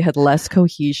classes, so we had less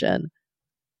cohesion.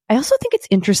 I also think it's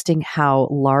interesting how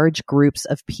large groups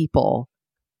of people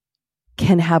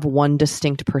can have one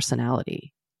distinct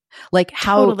personality. Like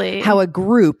how a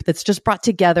group that's just brought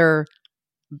together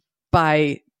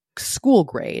by school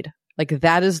grade, like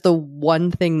that is the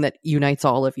one thing that unites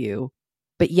all of you,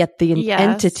 but yet the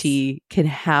entity can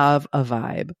have a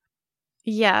vibe.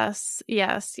 Yes.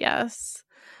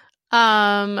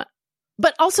 But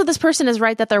also this person is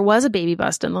right that there was a baby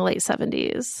bust in the late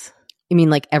 70s. You mean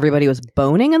like everybody was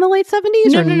boning in the late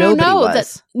 70s or nobody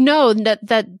was?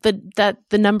 That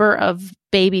the number of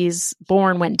babies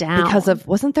born went down. Because of,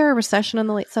 wasn't there a recession in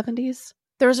the late 70s?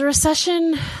 There was a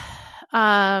recession.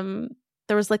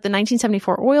 There was like the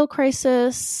 1974 oil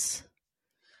crisis.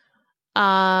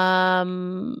 But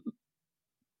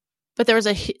there was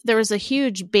a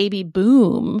huge baby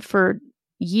boom for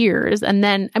years. And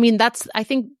then, I mean, that's, I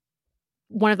think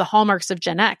one of the hallmarks of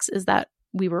Gen X is that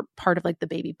we were part of like the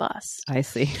baby bust. I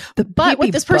see. But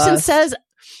what this person says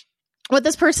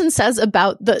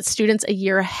about the students a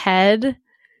year ahead,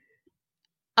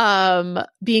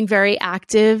 being very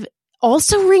active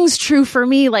also rings true for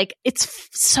me. Like it's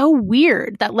so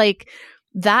weird that like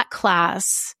that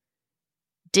class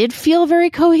did feel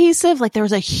very cohesive. Like there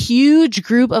was a huge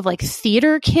group of like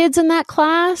theater kids in that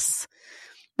class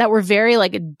that were very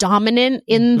like dominant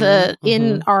in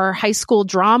in our high school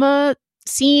drama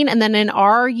scene. And then in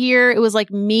our year, it was like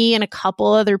me and a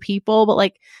couple other people, but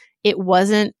like it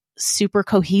wasn't super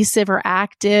cohesive or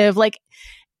active. Like,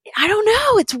 I don't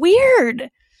know. It's weird.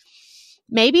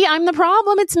 Maybe I'm the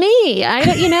problem. It's me. I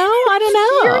don't know.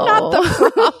 You're not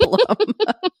the problem.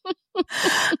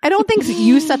 I don't think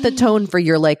you set the tone for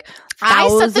your like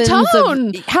thousands. I set the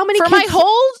tone. How many for kids?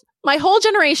 my whole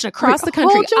generation across the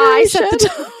country. I set the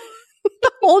tone.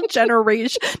 The whole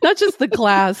generation, not just the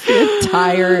class, the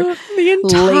entire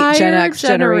late Gen X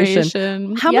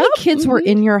generation. How many kids were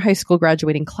in your high school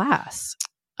graduating class?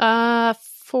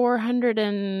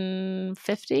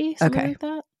 450, something like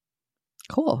that.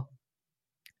 Cool.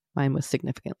 Mine was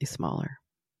significantly smaller.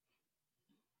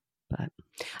 But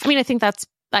I mean, I think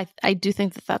I do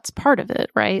think that that's part of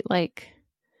it, right? Like,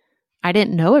 I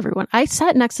didn't know everyone. I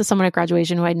sat next to someone at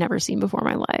graduation who I'd never seen before in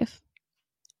my life.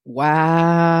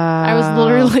 Wow. I was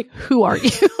literally like, who are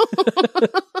you?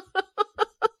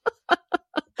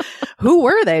 Who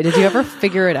were they? Did you ever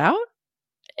figure it out?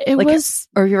 It was,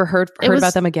 or have you ever heard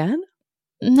about them again?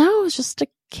 No, it was just a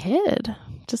kid,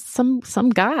 just some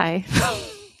guy.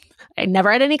 I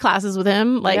never had any classes with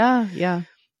him. Like, yeah,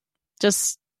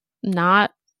 just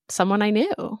not someone I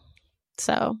knew.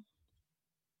 So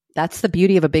that's the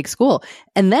beauty of a big school.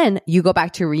 And then you go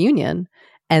back to a reunion,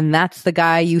 and that's the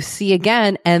guy you see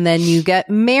again, and then you get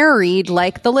married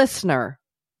like the listener.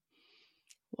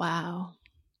 Wow.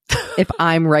 If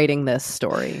I'm writing this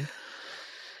story.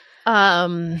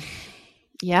 Yeah,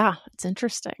 it's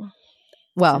interesting.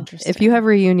 Well, if you have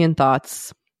reunion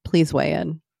thoughts, please weigh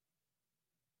in.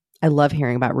 I love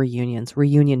hearing about reunions,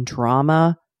 reunion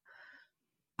drama.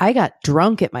 I got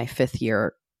drunk at my 5th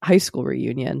year high school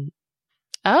reunion.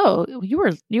 Oh, you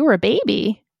were a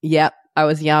baby. Yep, I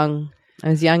was young.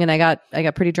 And I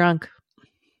got pretty drunk.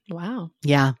 Wow.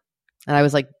 Yeah. And I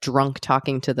was like drunk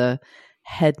talking to the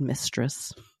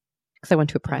headmistress because I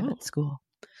went to a private school.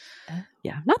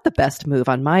 Yeah, not the best move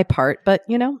on my part, but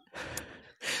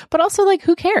But also, like,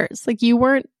 who cares? Like, you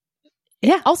weren't.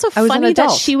 Yeah. Also, funny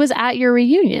that she was at your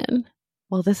reunion.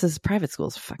 Well, this is private school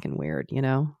is fucking weird,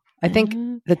 I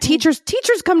think the teachers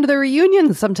come to the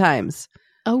reunions sometimes.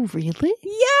 Oh, really?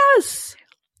 Yes.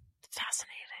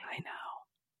 Fascinating.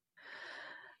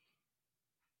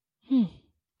 I know.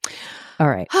 All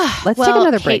right. Let's take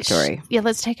another break, Dory. Yeah,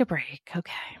 let's take a break.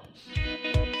 Okay.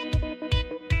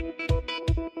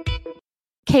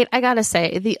 Kate, I gotta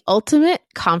say, the ultimate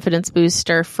confidence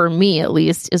booster for me, at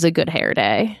least, is a good hair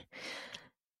day.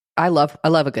 I love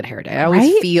a good hair day. I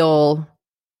always feel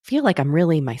like I'm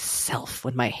really myself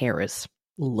when my hair is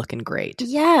looking great.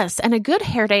 Yes, and a good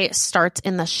hair day starts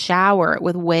in the shower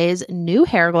with Ouai's new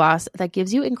hair gloss that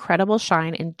gives you incredible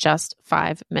shine in just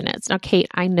 5 minutes. Now, Kate,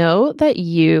 I know that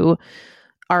you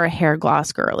are a hair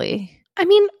gloss girly. I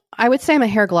mean, I would say I'm a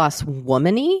hair gloss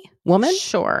woman.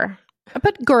 Sure.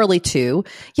 But girly too.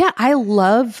 Yeah, I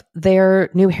love their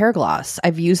new hair gloss.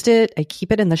 I've used it. I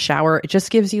keep it in the shower. It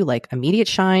just gives you like immediate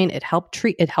shine. It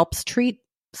helps treat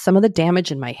some of the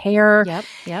damage in my hair.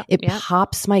 Yep. It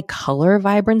pops my color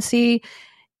vibrancy.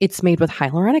 It's made with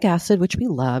hyaluronic acid, which we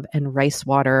love, and rice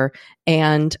water.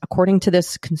 And according to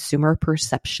this consumer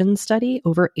perception study,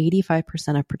 over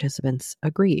 85% of participants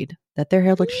agreed that their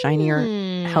hair looked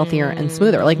shinier, healthier, and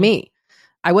smoother, like me.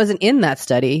 I wasn't in that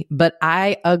study, but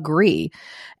I agree.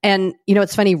 And,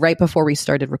 it's funny, right before we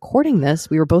started recording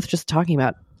this, we were both just talking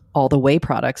about all the Ouai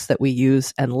products that we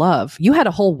use and love. You had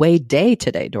a whole Ouai day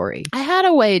today, Dory. I had a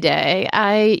Ouai day.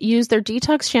 I used their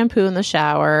detox shampoo in the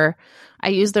shower. I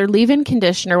used their leave-in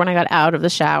conditioner when I got out of the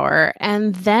shower.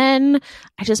 And then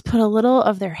I just put a little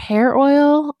of their hair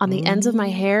oil on the ends of my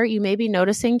hair. You may be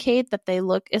noticing, Kate, that they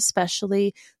look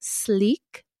especially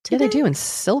sleek today. Yeah, they do, and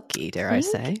silky, dare I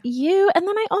say. And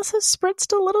then I also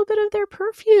spritzed a little bit of their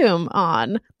perfume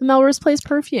on, the Melrose Place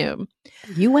perfume.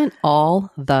 You went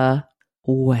all the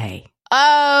way.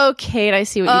 Oh, Kate, I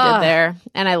see what you did there,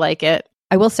 and I like it.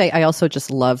 I will say I also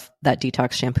just love that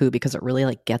detox shampoo because it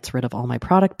really gets rid of all my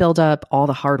product buildup, all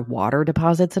the hard water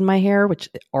deposits in my hair, which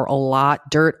are a lot,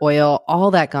 dirt, oil,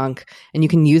 all that gunk. And you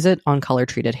can use it on color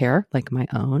treated hair like my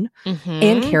own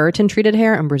and keratin treated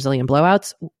hair and Brazilian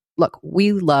blowouts. Look,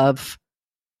 we love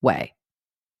Ouai.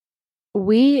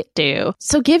 We do.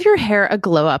 So give your hair a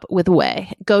glow up with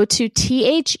Ouai. Go to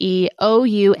THEOUAI.com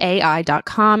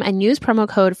and use promo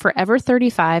code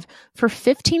FOREVER35 for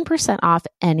 15% off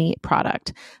any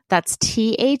product. That's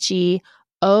THEOUAI.com,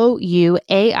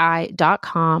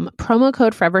 promo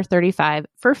code FOREVER35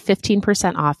 for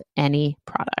 15% off any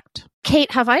product.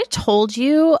 Kate, have I told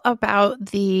you about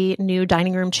the new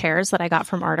dining room chairs that I got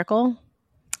from Article?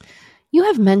 You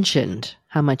have mentioned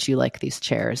how much you like these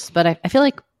chairs, but I feel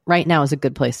like right now is a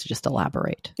good place to just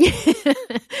elaborate.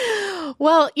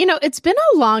 Well, it's been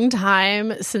a long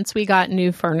time since we got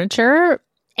new furniture.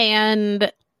 And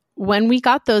when we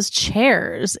got those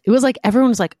chairs, it was like everyone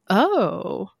was like,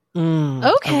 oh,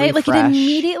 okay. Like it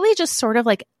immediately just sort of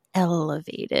like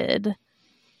elevated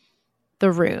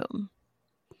the room.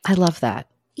 I love that.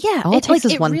 Yeah. All it takes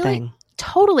is one thing.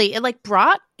 Totally.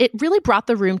 It really brought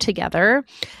the room together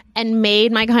and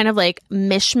made my kind of like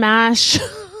mishmash.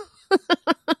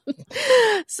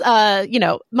 I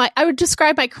would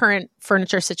describe my current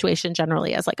furniture situation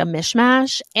generally as like a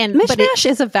mishmash. And mishmash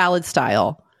is a valid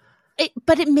style.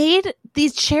 But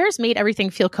these chairs made everything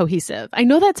feel cohesive. I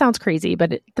know that sounds crazy,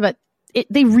 but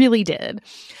they really did.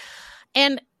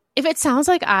 And if it sounds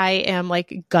like I am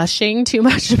like gushing too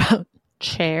much about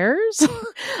chairs,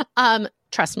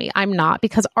 Trust me, I'm not,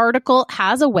 because Article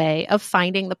has a way of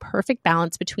finding the perfect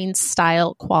balance between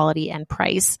style, quality, and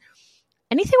price.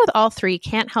 Anything with all three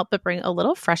can't help but bring a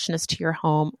little freshness to your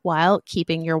home while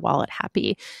keeping your wallet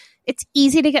happy. It's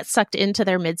easy to get sucked into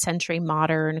their mid-century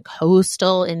modern,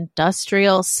 coastal,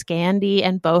 industrial, Scandi,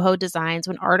 and boho designs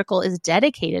when Article is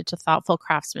dedicated to thoughtful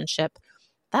craftsmanship.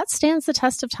 That stands the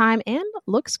test of time and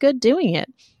looks good doing it.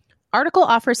 Article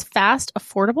offers fast,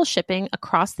 affordable shipping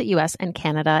across the US and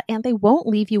Canada, and they won't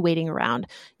leave you waiting around.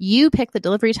 You pick the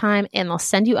delivery time, and they'll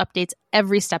send you updates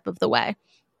every step of the way.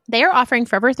 They are offering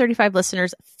Forever 35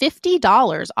 listeners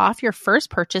 $50 off your first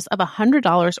purchase of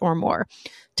 $100 or more.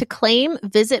 To claim,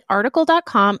 visit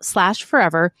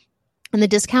article.com/forever, and the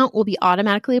discount will be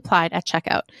automatically applied at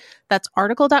checkout. That's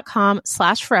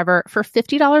article.com/forever for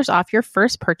 $50 off your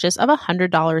first purchase of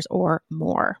 $100 or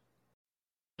more.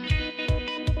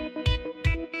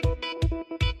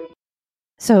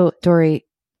 So, Doree,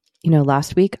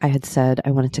 last week I had said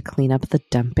I wanted to clean up the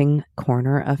dumping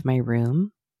corner of my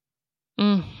room.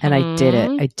 Mm-hmm. And I did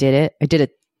it. I did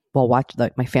it while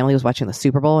my family was watching the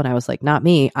Super Bowl, and I was like, not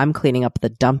me. I'm cleaning up the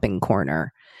dumping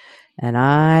corner. And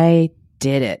I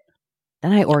did it.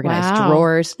 Then I organized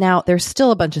drawers. Now, there's still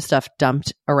a bunch of stuff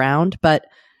dumped around, but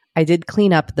I did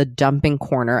clean up the dumping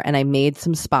corner, and I made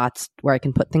some spots where I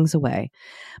can put things away.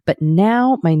 But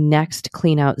now my next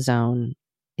clean out zone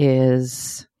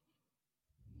is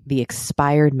the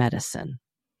expired medicine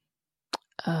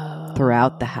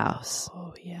throughout the house.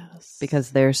 Oh, yes. Because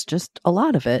there's just a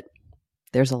lot of it.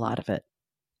 There's a lot of it.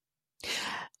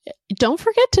 Don't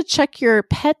forget to check your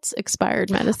pet's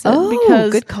expired medicine. Oh,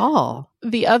 because good call.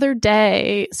 The other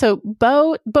day, so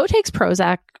Bo takes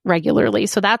Prozac regularly,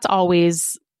 so that's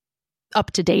always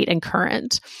up to date and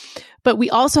current. But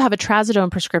we also have a trazodone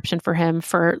prescription for him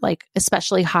for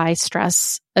especially high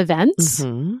stress events.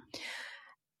 Mm-hmm.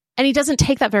 And he doesn't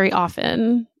take that very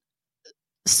often.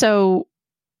 So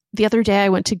the other day I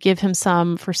went to give him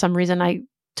some. For some reason, I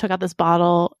took out this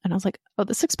bottle and I was like, oh,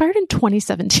 this expired in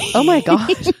 2017. Oh my God.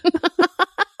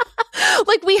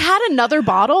 We had another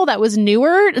bottle that was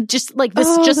newer, just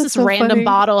this so random funny.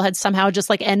 Bottle had somehow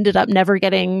just ended up never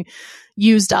getting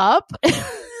used up.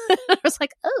 I was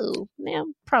like, oh,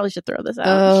 man, probably should throw this out.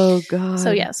 Oh God.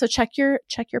 So yeah, so check your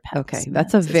pets. Okay,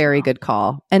 that's a very good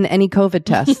call. And any COVID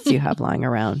tests you have lying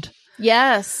around.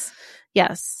 Yes.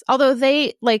 Although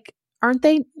they aren't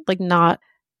they not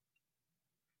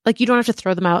you don't have to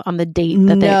throw them out on the date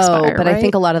that they expire, but right? I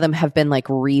think a lot of them have been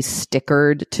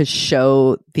re-stickered to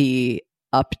show the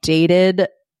updated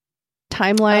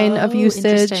timeline of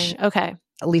usage. Okay.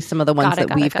 At least some of the ones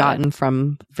that we've gotten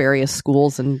from various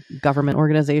schools and government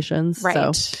organizations.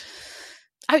 Right. So.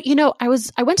 I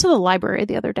went to the library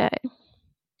the other day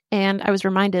and I was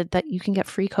reminded that you can get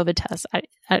free COVID tests. I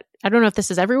don't know if this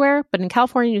is everywhere, but in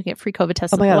California, you can get free COVID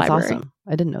tests at the library. That's awesome.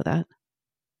 I didn't know that.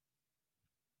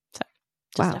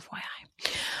 So, just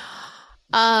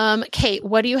FYI. Kate,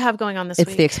 what do you have going on this week?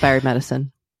 It's the expired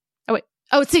medicine. Oh, wait.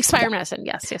 Oh, it's the expired medicine.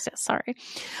 Yes. Sorry.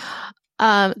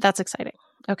 That's exciting.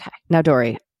 Okay. Now,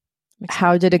 Doree,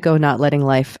 how did it go not letting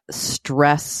life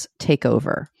stress take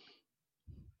over?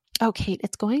 Oh, Kate,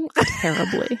 it's going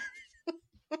terribly.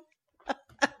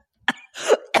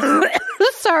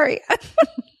 Sorry. I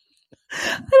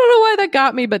don't know why that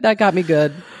got me, but that got me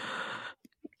good.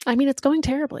 I mean, it's going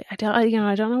terribly. I don't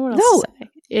know what else to say.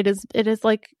 It is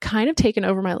kind of taken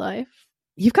over my life.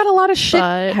 You've got a lot of shit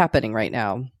happening right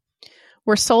now.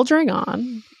 We're soldiering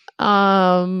on.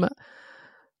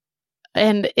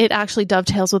 And it actually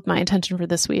dovetails with my intention for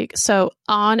this week. So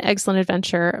on Excellent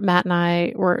Adventure, Matt and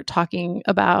I were talking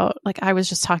about, I was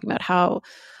just talking about how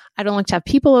I don't like to have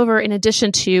people over in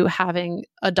addition to having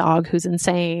a dog who's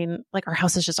insane. Our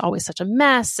house is just always such a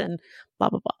mess and blah,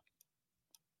 blah, blah.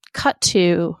 Cut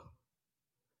to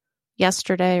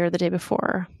yesterday or the day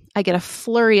before, I get a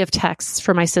flurry of texts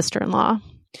from my sister-in-law.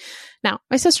 Now,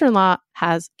 my sister-in-law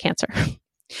has cancer.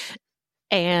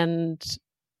 And,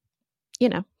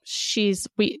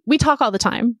 we talk all the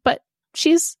time, but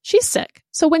she's sick.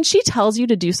 So when she tells you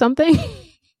to do something,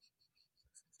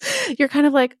 you're kind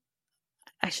of like,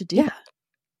 I should do that.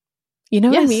 You know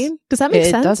what I mean? Does that make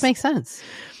sense? It does make sense.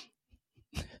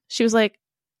 She was like,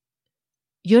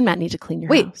 you and Matt need to clean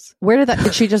your house. Where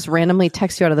did she just randomly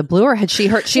text you out of the blue, or had she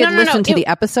heard? She had listened to the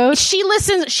episode. She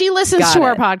listens to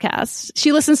our podcast.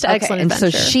 She listens to Excellent Adventure.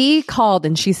 And so she called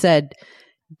and she said,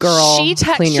 "Girl,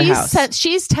 clean your house."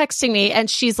 She's texting me and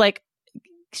she's like,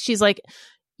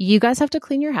 you guys have to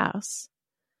clean your house.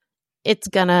 It's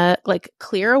gonna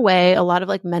clear away a lot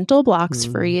of mental blocks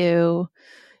for you.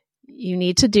 You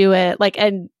need to do it.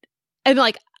 And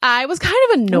I was kind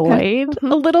of annoyed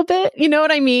a little bit. You know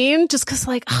what I mean? Just because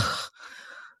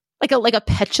like a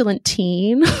petulant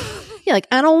teen. Yeah, like,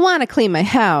 I don't want to clean my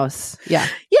house. Yeah.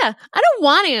 Yeah, I don't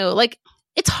want to. Like,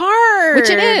 it's hard. Which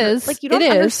it is. Like, you don't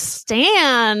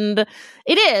understand.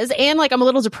 It is. And like, I'm a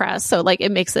little depressed. So like,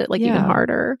 it makes it like even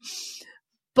harder.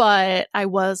 But I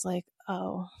was like,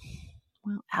 oh,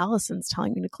 well, Allison's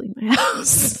telling me to clean my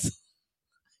house.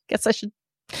 Guess I should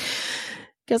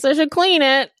clean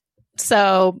it.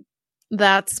 So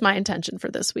that's my intention for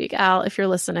this week. Al, if you're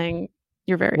listening,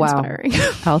 you're very inspiring.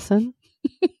 Allison,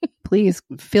 please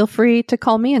feel free to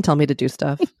call me and tell me to do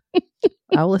stuff.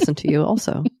 I'll listen to you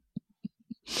also.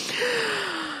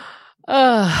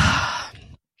 All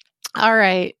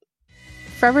right.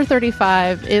 Forever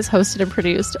 35 is hosted and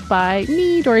produced by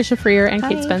me, Doree Shafrir, and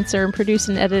Kate Spencer, and produced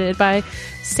and edited by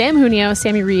Sam Junio.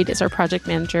 Sammy Reed is our project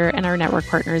manager, and our network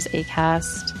partner is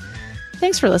Acast.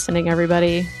 Thanks for listening,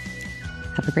 everybody.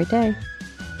 Have a great day.